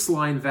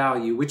baseline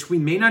value, which we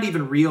may not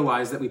even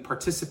realize that we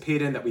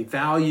participate in, that we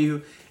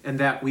value, and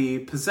that we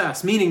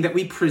possess. Meaning that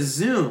we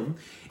presume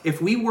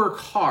if we work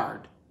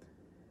hard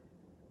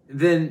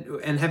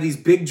and have these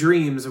big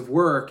dreams of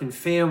work and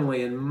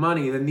family and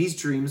money, then these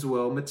dreams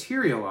will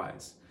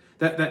materialize.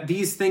 That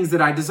these things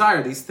that I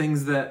desire, these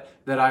things that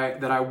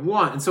I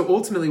want. And so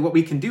ultimately what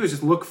we can do is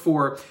just look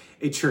for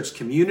a church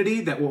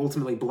community that will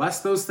ultimately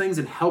bless those things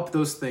and help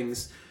those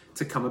things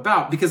to come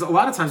about. Because a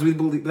lot of times we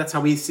believe that's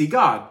how we see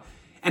God.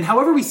 And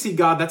however we see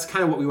God, that's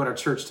kind of what we want our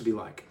church to be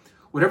like.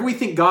 Whatever we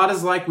think God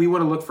is like, we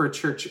want to look for a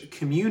church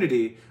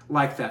community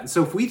like that. And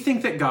so if we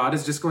think that God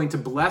is just going to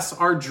bless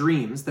our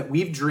dreams that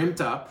we've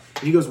dreamt up,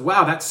 and he goes,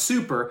 wow, that's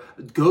super,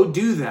 go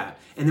do that.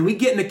 And then we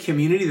get in a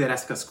community that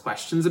asks us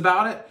questions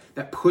about it,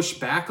 that push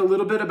back a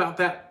little bit about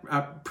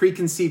that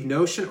preconceived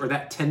notion or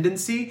that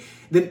tendency,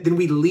 then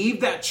we leave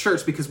that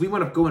church because we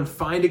want to go and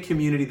find a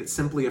community that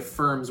simply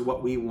affirms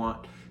what we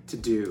want to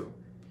do.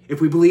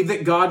 If we believe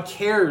that God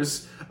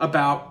cares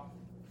about,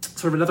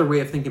 sort of another way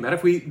of thinking about it,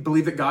 if we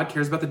believe that God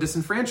cares about the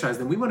disenfranchised,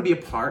 then we want to be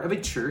a part of a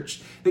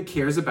church that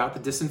cares about the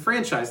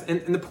disenfranchised.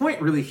 And the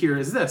point really here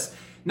is this,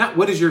 not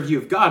what is your view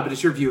of God, but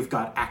is your view of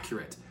God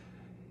accurate?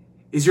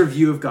 Is your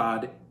view of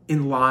God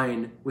in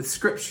line with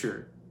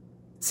Scripture?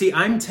 See,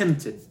 I'm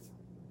tempted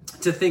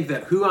to think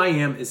that who I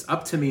am is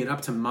up to me and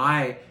up to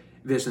my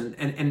vision.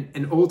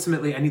 And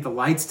ultimately, I need the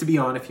lights to be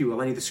on, if you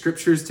will. I need the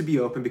Scriptures to be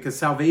open, because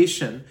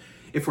salvation,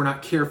 if we're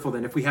not careful,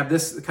 then if we have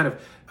this kind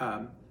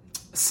of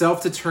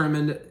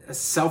self-determined,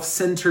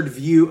 self-centered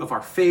view of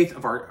our faith,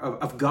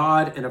 of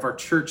God, and of our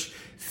church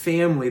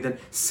family, then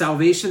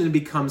salvation then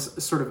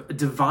becomes sort of a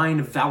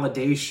divine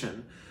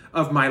validation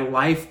of my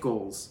life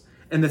goals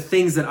and the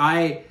things that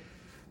I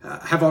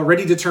have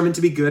already determined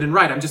to be good and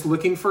right. I'm just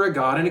looking for a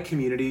God and a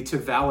community to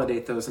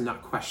validate those and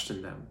not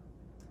question them.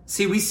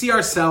 See, we see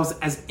ourselves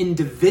as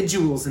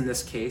individuals in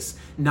this case,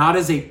 not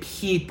as a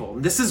people.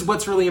 This is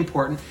what's really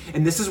important,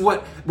 and this is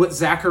what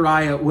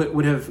Zechariah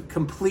would have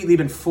completely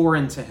been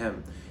foreign to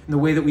him in the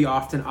way that we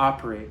often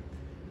operate.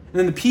 And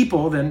then the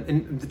people, then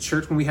in the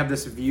church, when we have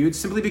this view,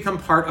 simply become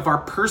part of our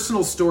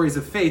personal stories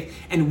of faith,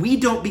 and we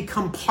don't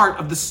become part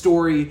of the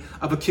story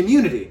of a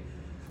community.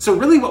 So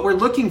really what we're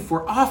looking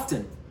for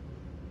often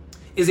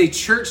is a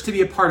church to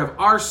be a part of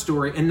our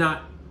story and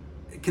not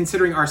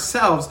considering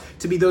ourselves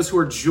to be those who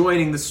are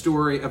joining the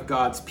story of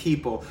God's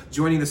people,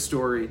 joining the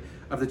story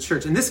of the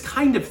church. And this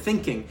kind of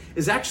thinking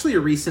is actually a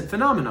recent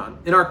phenomenon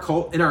in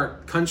our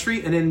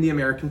country and in the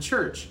American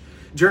church.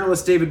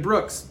 Journalist David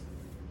Brooks,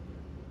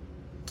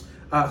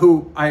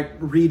 who I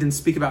read and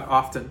speak about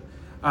often,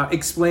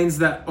 explains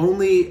that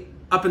only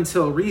up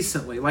until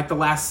recently, like the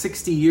last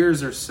 60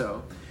 years or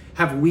so,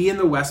 have we in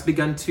the West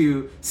begun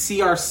to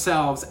see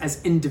ourselves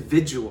as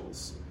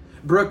individuals.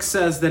 Brooks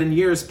says that in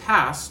years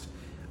past,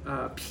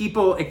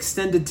 people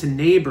extended to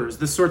neighbors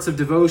the sorts of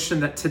devotion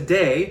that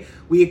today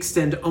we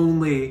extend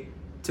only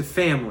to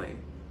family.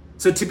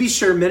 So to be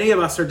sure, many of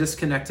us are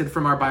disconnected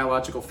from our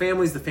biological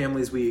families, the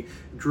families we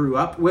grew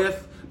up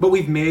with, but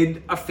we've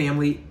made a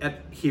family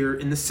here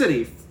in the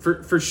city,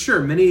 for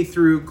sure, many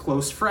through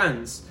close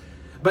friends.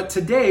 But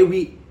today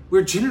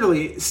we're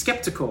generally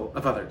skeptical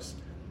of others.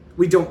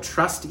 We don't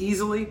trust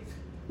easily.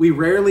 We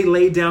rarely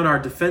lay down our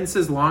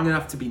defenses long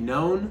enough to be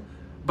known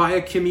by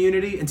a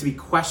community and to be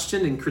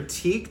questioned and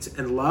critiqued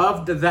and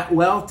loved that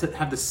well, to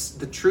have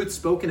the truth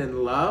spoken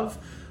in love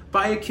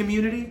by a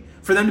community,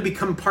 for them to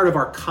become part of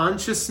our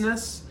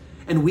consciousness,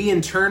 and we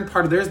in turn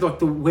part of theirs, like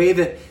the way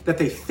that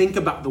they think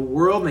about the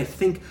world, and they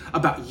think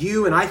about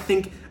you, and I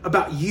think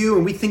about you,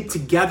 and we think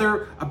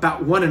together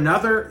about one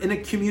another in a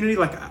community,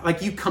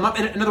 like you come up,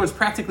 in other words,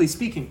 practically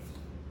speaking,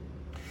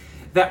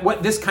 that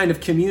what this kind of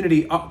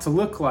community ought to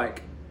look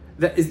like,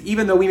 that is,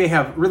 even though we may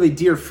have really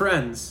dear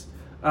friends,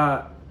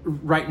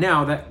 right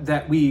now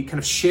that we kind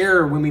of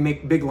share when we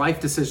make big life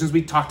decisions,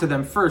 we talk to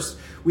them first.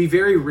 We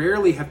very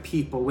rarely have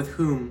people with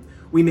whom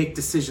we make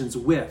decisions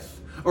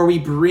with, or we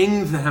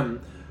bring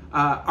them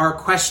our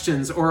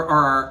questions or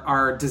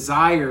our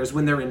desires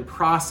when they're in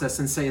process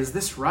and say, is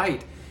this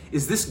right?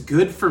 Is this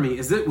good for me?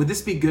 Would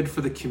this be good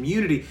for the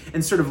community?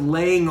 And sort of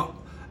laying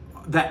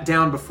that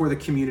down before the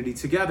community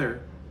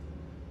together.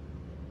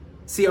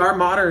 See, our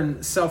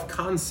modern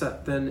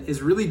self-concept then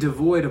is really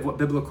devoid of what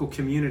biblical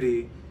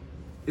community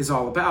is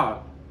all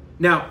about.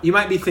 Now, you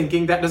might be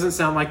thinking, that doesn't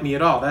sound like me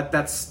at all. That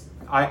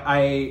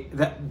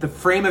the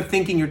frame of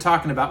thinking you're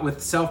talking about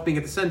with self being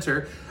at the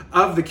center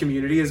of the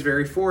community is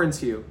very foreign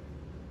to you.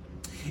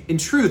 In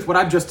truth, what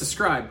I've just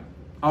described,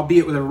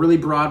 albeit with a really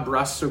broad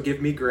brush, so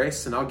give me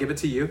grace and I'll give it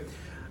to you,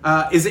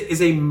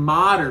 is a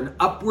modern,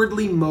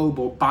 upwardly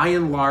mobile, by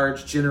and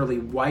large, generally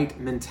white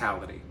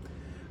mentality.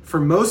 For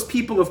most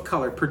people of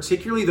color,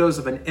 particularly those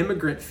of an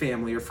immigrant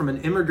family or from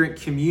an immigrant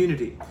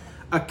community,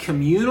 a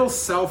communal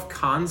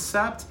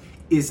self-concept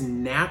is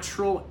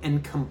natural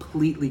and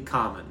completely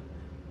common.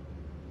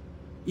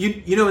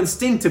 You know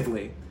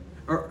instinctively,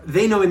 or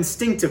they know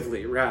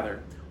instinctively,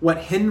 rather, what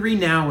Henry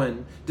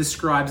Nouwen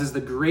describes as the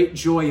great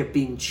joy of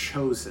being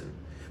chosen,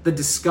 the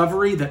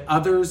discovery that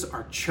others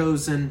are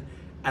chosen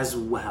as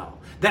well.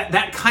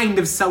 That kind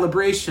of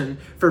celebration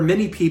for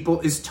many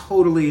people is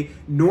totally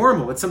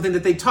normal. It's something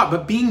that they taught,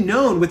 but being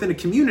known within a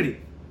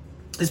community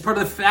is part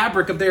of the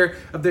fabric of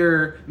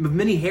their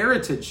many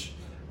heritages.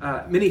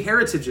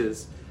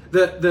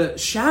 The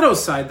shadow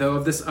side, though,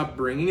 of this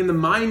upbringing and the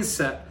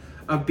mindset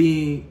of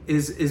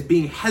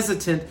being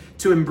hesitant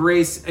to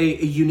embrace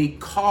a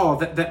unique call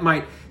that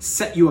might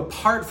set you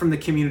apart from the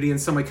community in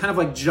some way, kind of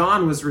like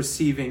John was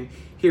receiving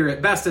here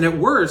at best. And at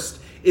worst,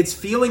 it's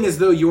feeling as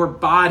though your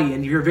body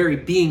and your very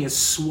being is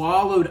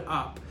swallowed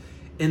up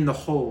in the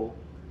whole.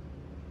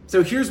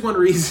 So here's one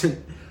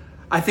reason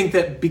I think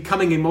that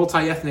becoming a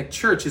multi-ethnic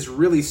church is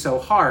really so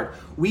hard.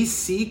 We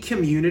see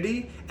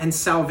community and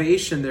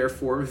salvation,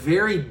 therefore,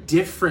 very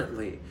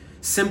differently,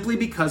 simply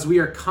because we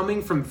are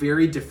coming from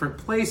very different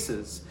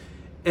places.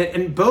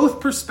 And both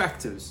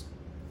perspectives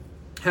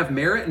have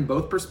merit and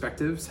both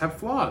perspectives have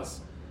flaws.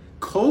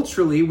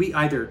 Culturally, we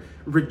either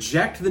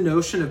reject the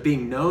notion of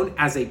being known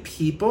as a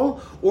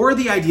people or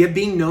the idea of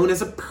being known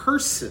as a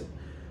person.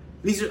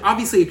 These are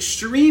obviously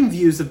extreme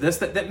views of this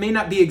that may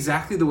not be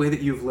exactly the way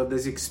that you've lived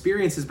these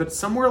experiences, but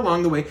somewhere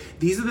along the way,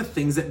 these are the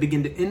things that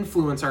begin to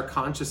influence our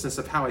consciousness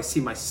of how I see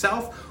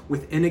myself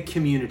within a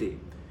community.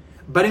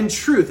 But in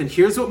truth, and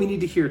here's what we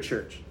need to hear,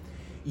 church,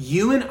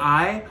 you and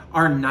I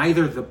are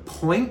neither the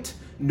point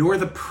nor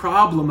the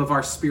problem of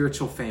our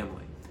spiritual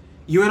family.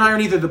 You and I are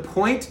neither the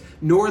point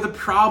nor the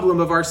problem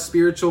of our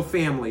spiritual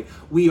family.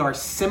 We are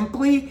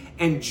simply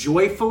and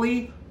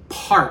joyfully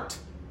part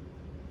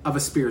of a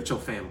spiritual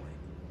family.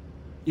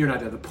 You're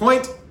neither the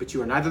point, but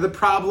you are neither the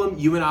problem.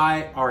 You and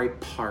I are a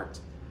part.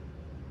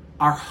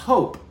 Our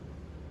hope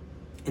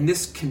in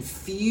this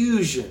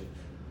confusion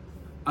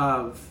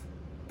of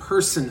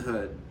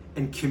personhood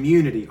and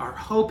community, our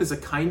hope is a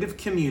kind of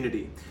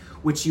community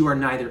which you are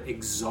neither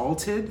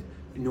exalted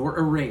nor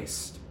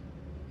erased.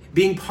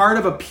 Being part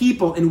of a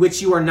people in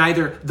which you are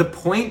neither the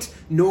point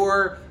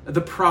nor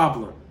the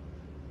problem.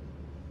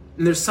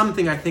 And there's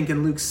something, I think,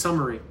 in Luke's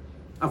summary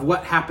of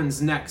what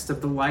happens next of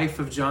the life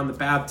of John the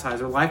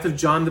Baptizer, life of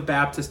John the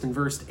Baptist in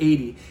verse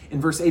 80,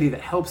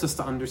 that helps us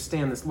to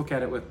understand this. Look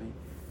at it with me.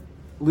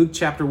 Luke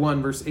chapter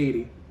 1, verse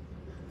 80.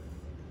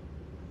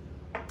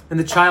 And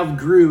the child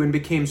grew and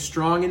became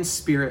strong in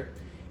spirit,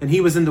 and he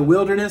was in the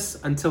wilderness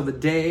until the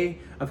day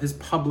of his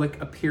public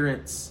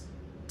appearance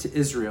to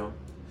Israel.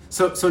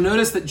 So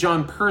notice that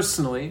John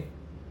personally,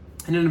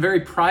 and in a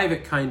very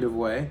private kind of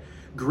way,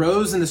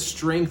 grows in the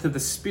strength of the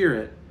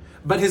Spirit.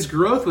 But his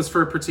growth was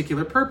for a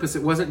particular purpose.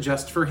 It wasn't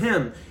just for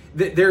him.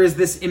 There is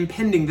this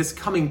impending, this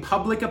coming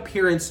public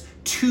appearance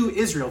to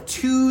Israel,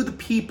 to the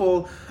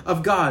people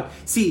of God.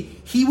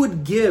 See, he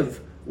would give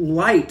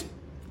light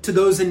to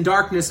those in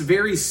darkness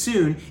very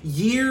soon,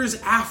 years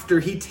after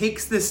he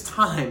takes this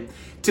time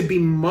to be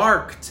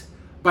marked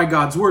by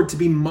God's word, to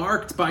be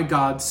marked by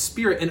God's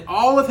Spirit. And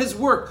all of his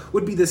work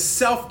would be this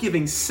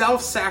self-giving,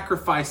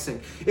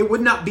 self-sacrificing. It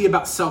would not be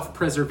about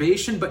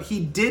self-preservation, but he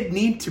did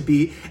need to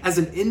be, as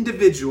an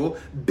individual,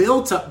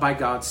 built up by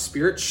God's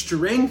Spirit,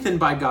 strengthened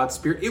by God's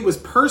Spirit. It was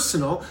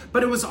personal,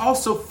 but it was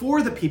also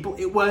for the people.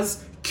 It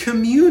was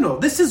communal.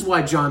 This is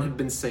why John had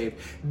been saved.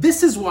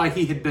 This is why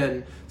he had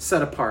been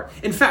set apart.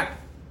 In fact,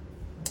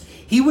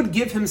 he would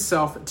give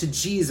himself to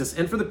Jesus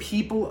and for the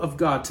people of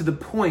God to the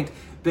point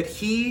that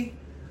he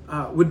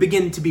would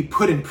begin to be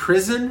put in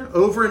prison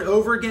over and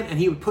over again, and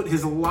he would put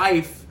his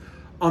life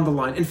on the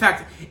line. In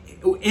fact,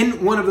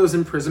 in one of those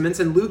imprisonments,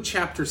 in Luke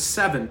chapter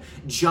 7,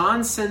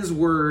 John sends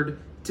word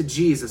to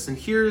Jesus. And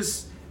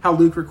here's how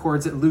Luke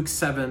records it, Luke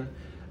 7,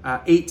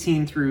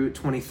 18 through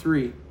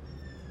 23.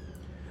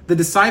 The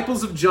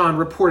disciples of John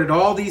reported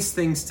all these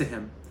things to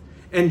him.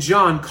 And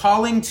John,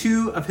 calling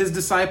two of his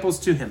disciples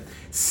to him,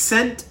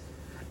 sent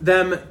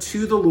them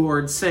to the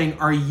Lord, saying,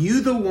 "Are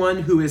you the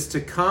one who is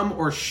to come,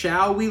 or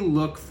shall we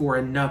look for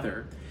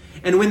another?"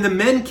 And when the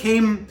men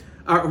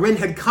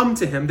had come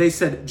to him, they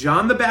said,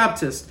 "John the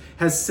Baptist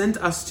has sent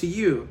us to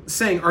you,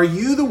 saying, 'Are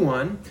you the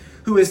one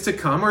who is to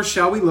come, or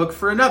shall we look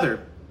for another?'"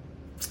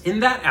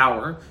 In that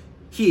hour,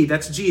 he,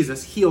 that's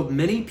Jesus, healed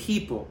many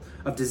people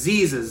of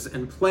diseases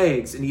and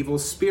plagues and evil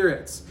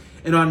spirits.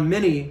 And on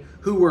many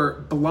who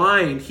were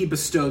blind, he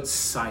bestowed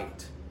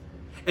sight.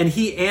 And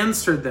he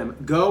answered them,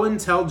 "Go and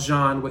tell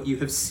John what you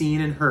have seen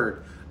and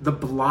heard. The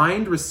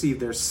blind receive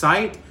their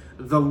sight,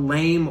 the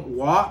lame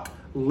walk,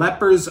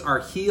 lepers are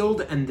healed,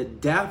 and the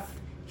deaf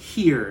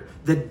hear.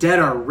 The dead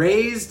are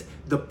raised,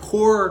 the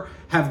poor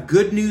have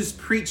good news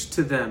preached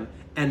to them,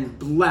 and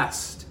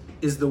blessed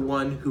is the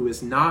one who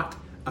is not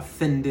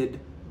offended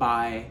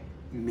by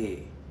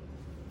me."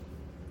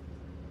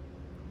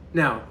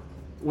 Now,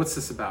 what's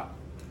this about?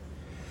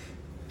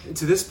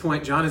 To this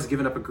point, John has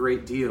given up a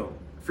great deal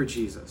for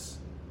Jesus.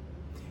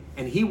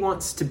 And he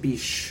wants to be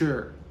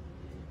sure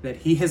that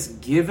he has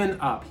given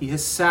up, he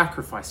has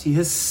sacrificed, he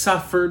has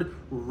suffered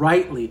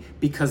rightly,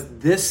 because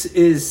this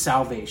is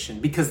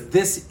salvation, because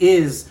this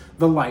is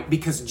the light,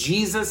 because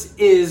Jesus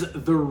is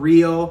the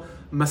real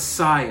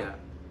Messiah.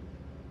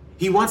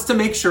 He wants to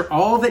make sure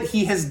all that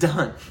he has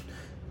done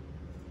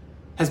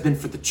has been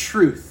for the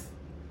truth,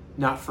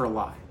 not for a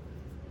lie.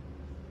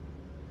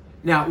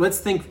 Now, let's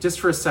think just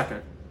for a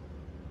second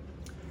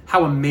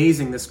how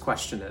amazing this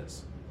question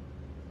is.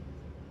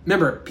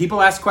 Remember,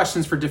 people ask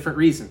questions for different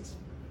reasons.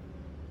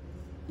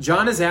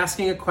 John is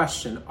asking a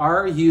question,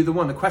 are you the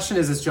one? The question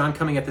is John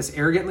coming at this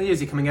arrogantly? Is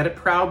he coming at it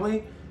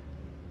proudly?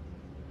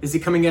 Is he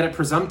coming at it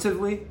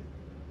presumptively?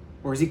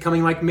 Or is he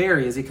coming like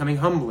Mary? Is he coming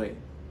humbly?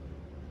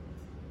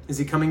 Is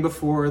he coming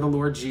before the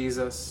Lord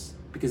Jesus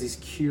because he's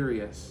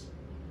curious?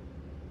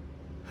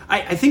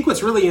 I think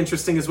what's really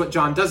interesting is what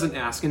John doesn't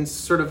ask and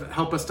sort of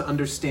help us to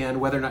understand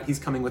whether or not he's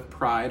coming with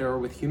pride or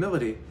with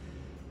humility.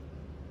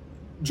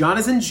 John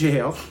is in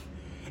jail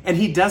and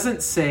he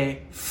doesn't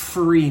say,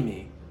 free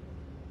me.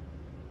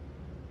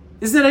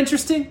 Isn't that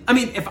interesting? I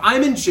mean, if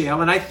I'm in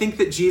jail and I think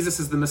that Jesus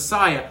is the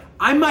Messiah,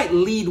 I might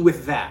lead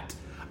with that.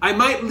 I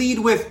might lead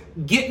with,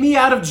 get me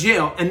out of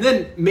jail. And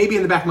then maybe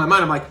in the back of my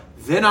mind, I'm like,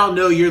 then I'll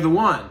know you're the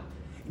one.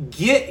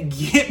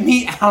 Get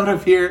me out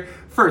of here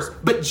first.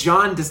 But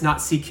John does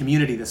not see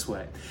community this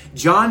way.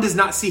 John does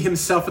not see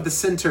himself at the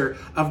center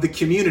of the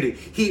community.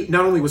 He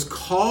not only was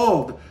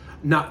called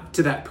not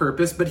to that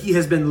purpose, but he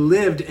has been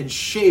lived and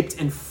shaped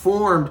and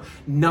formed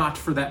not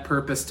for that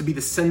purpose, to be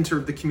the center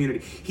of the community.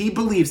 He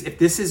believes if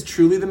this is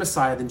truly the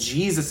Messiah, then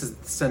Jesus is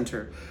the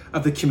center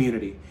of the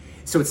community.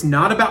 So it's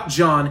not about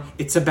John,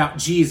 it's about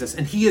Jesus.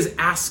 And he is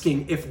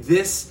asking if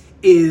this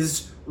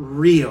is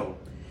real.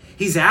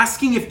 He's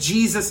asking if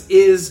Jesus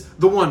is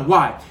the one.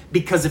 Why?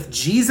 Because if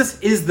Jesus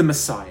is the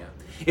Messiah,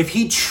 if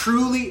he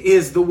truly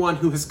is the one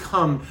who has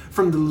come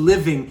from the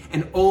living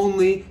and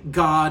only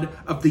God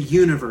of the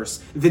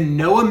universe, then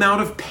no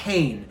amount of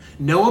pain,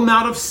 no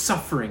amount of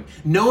suffering,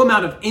 no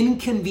amount of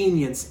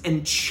inconvenience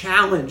and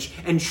challenge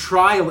and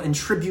trial and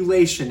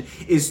tribulation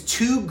is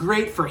too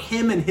great for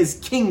him and his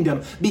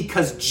kingdom,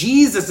 because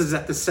Jesus is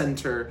at the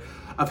center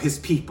of his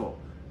people.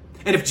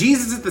 And if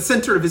Jesus is at the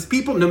center of his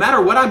people, no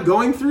matter what I'm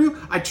going through,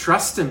 I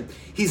trust him.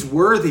 He's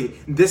worthy.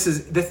 This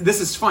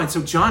is fine.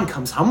 So John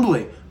comes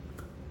humbly.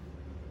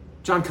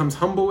 John comes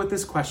humble with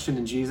this question,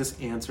 and Jesus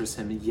answers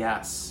him,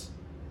 yes.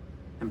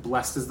 And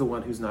blessed is the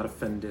one who's not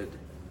offended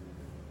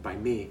by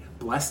me.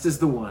 Blessed is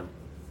the one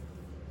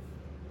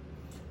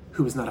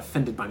who is not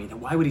offended by me. Now,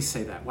 why would he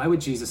say that? Why would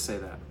Jesus say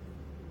that?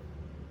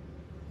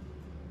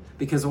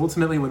 Because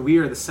ultimately, when we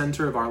are the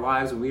center of our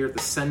lives, when we are at the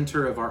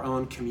center of our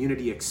own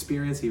community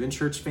experience, even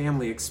church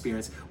family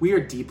experience, we are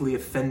deeply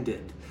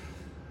offended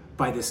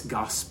by this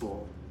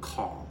gospel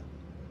call.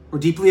 We're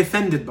deeply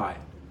offended by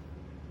it.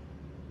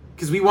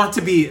 Because we want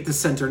to be at the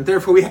center, and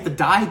therefore we have to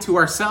die to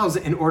ourselves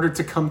in order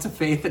to come to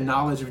faith and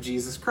knowledge of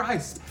Jesus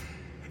Christ.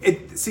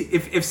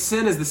 If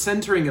sin is the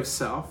centering of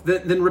self,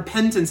 then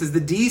repentance is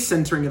the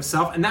decentering of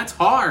self, and that's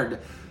hard.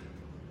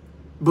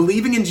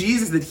 Believing in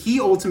Jesus, that he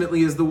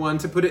ultimately is the one,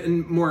 to put it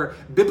in more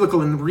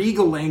biblical and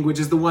regal language,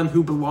 is the one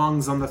who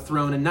belongs on the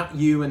throne, and not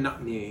you and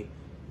not me.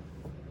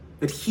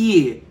 That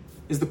he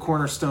is the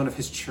cornerstone of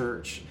his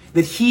church.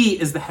 That he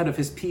is the head of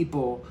his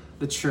people,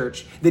 the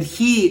church. That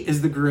he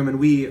is the groom and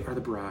we are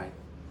the bride.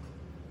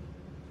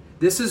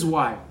 This is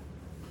why,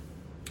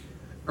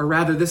 or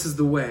rather this is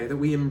the way that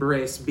we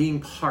embrace being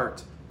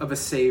part of a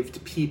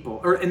saved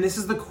people. And this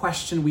is the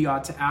question we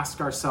ought to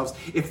ask ourselves.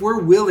 If we're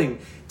willing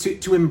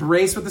to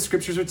embrace what the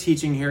scriptures are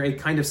teaching here, a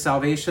kind of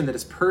salvation that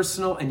is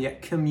personal and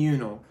yet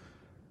communal,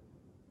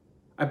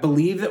 I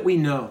believe that we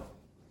know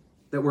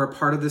that we're a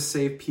part of this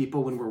saved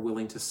people when we're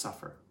willing to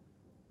suffer.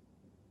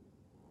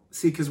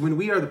 See, because when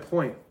we are the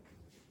point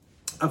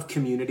of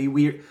community,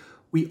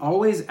 we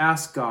always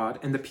ask God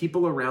and the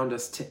people around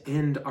us to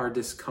end our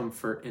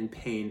discomfort and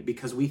pain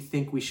because we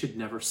think we should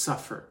never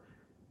suffer.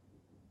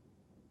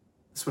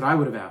 That's what I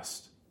would have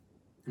asked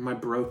in my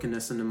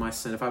brokenness and in my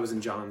sin if I was in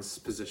John's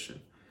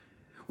position.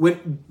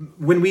 When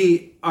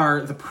we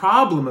are the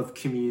problem of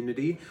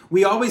community,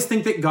 we always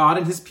think that God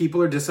and his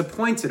people are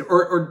disappointed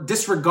or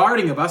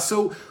disregarding of us,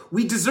 so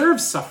we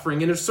deserve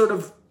suffering and are sort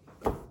of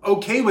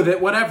okay with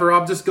it, whatever,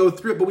 I'll just go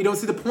through it, but we don't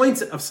see the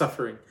point of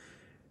suffering.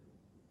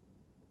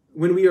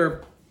 When we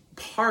are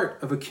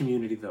part of a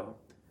community, though,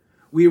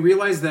 we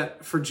realize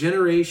that for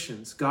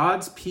generations,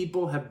 God's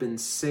people have been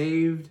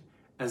saved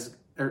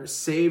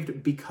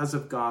because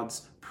of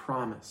God's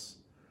promise,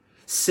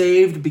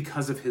 saved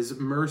because of his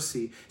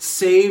mercy,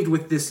 saved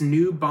with this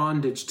new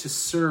bondage to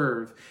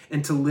serve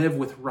and to live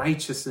with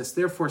righteousness.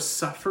 Therefore,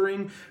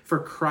 suffering for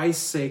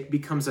Christ's sake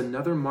becomes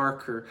another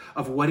marker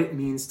of what it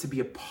means to be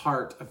a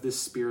part of this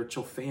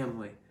spiritual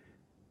family.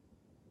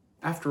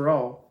 After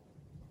all,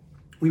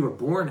 we were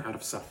born out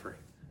of suffering.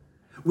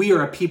 We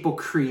are a people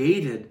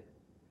created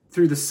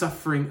through the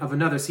suffering of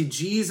another. See,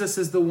 Jesus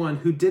is the one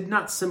who did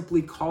not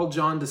simply call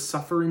John to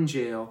suffer in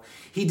jail.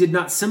 He did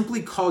not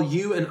simply call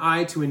you and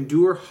I to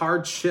endure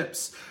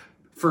hardships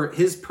for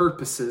his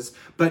purposes,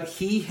 but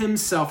he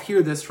himself,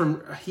 hear this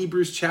from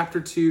Hebrews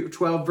chapter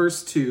 12,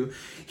 verse 2,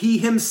 he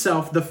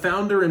himself, the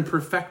founder and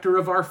perfecter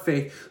of our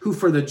faith, who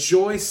for the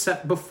joy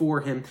set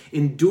before him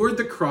endured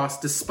the cross,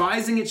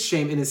 despising its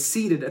shame, and is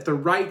seated at the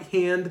right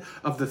hand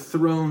of the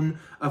throne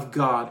of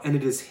God. And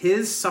it is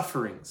his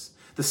sufferings,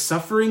 the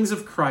sufferings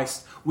of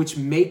Christ, which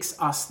makes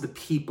us the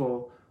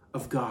people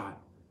of God.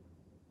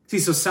 See,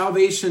 so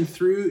salvation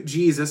through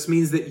Jesus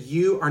means that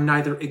you are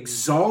neither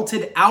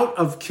exalted out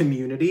of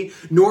community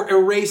nor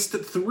erased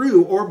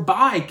through or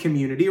by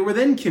community or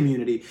within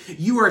community.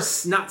 You are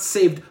not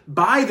saved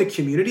by the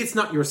community. It's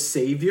not your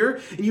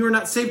savior. And you are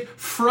not saved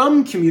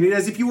from community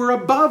as if you were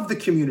above the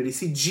community.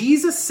 See,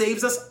 Jesus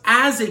saves us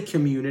as a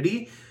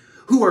community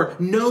who are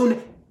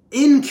known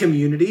in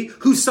community,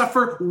 who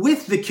suffer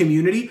with the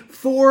community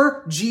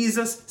for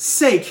Jesus'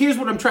 sake. Here's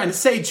what I'm trying to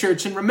say,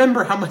 church, and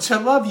remember how much I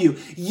love you.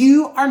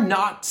 You are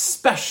not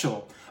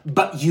special,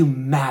 but you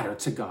matter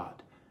to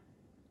God.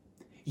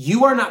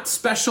 You are not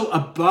special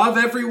above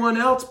everyone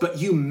else, but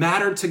you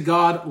matter to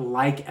God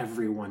like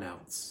everyone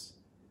else.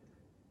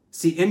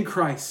 See, in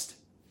Christ,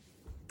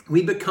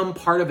 we become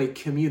part of a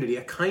community,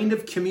 a kind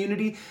of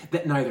community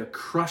that neither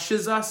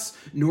crushes us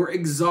nor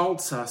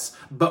exalts us,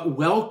 but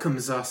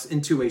welcomes us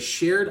into a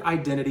shared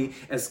identity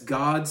as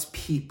God's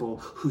people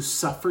who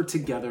suffer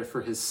together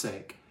for his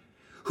sake,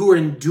 who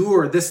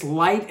endure this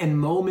light and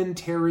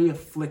momentary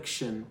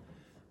affliction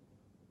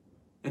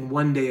and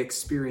one day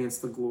experience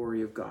the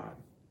glory of God.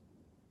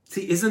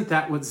 See, isn't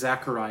that what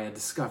Zechariah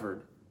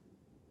discovered?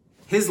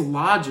 His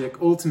logic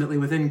ultimately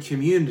within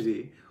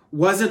community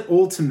wasn't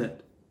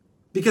ultimate.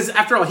 Because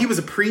after all, he was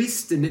a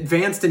priest and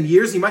advanced in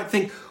years. You might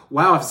think,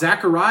 wow, if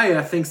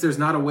Zechariah thinks there's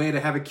not a way to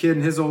have a kid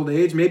in his old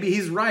age, maybe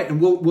he's right. And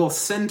we'll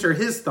center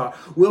his thought.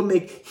 We'll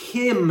make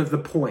him the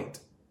point.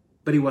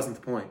 But he wasn't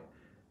the point.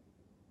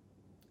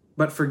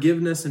 But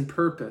forgiveness and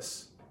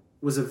purpose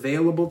was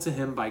available to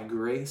him by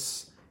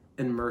grace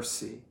and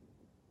mercy.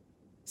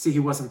 See, he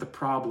wasn't the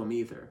problem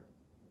either.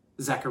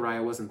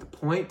 Zechariah wasn't the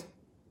point.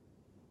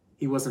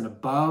 He wasn't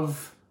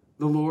above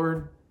the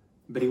Lord,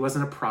 but he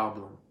wasn't a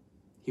problem.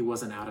 He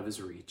wasn't out of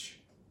his reach.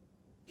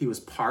 He was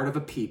part of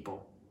a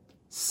people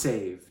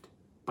saved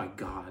by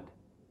God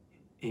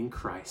in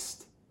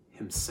Christ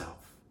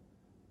himself.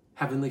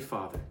 Heavenly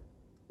Father,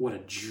 what a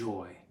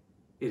joy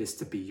it is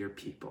to be your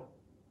people.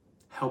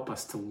 Help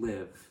us to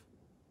live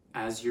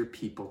as your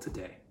people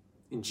today.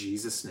 In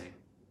Jesus' name.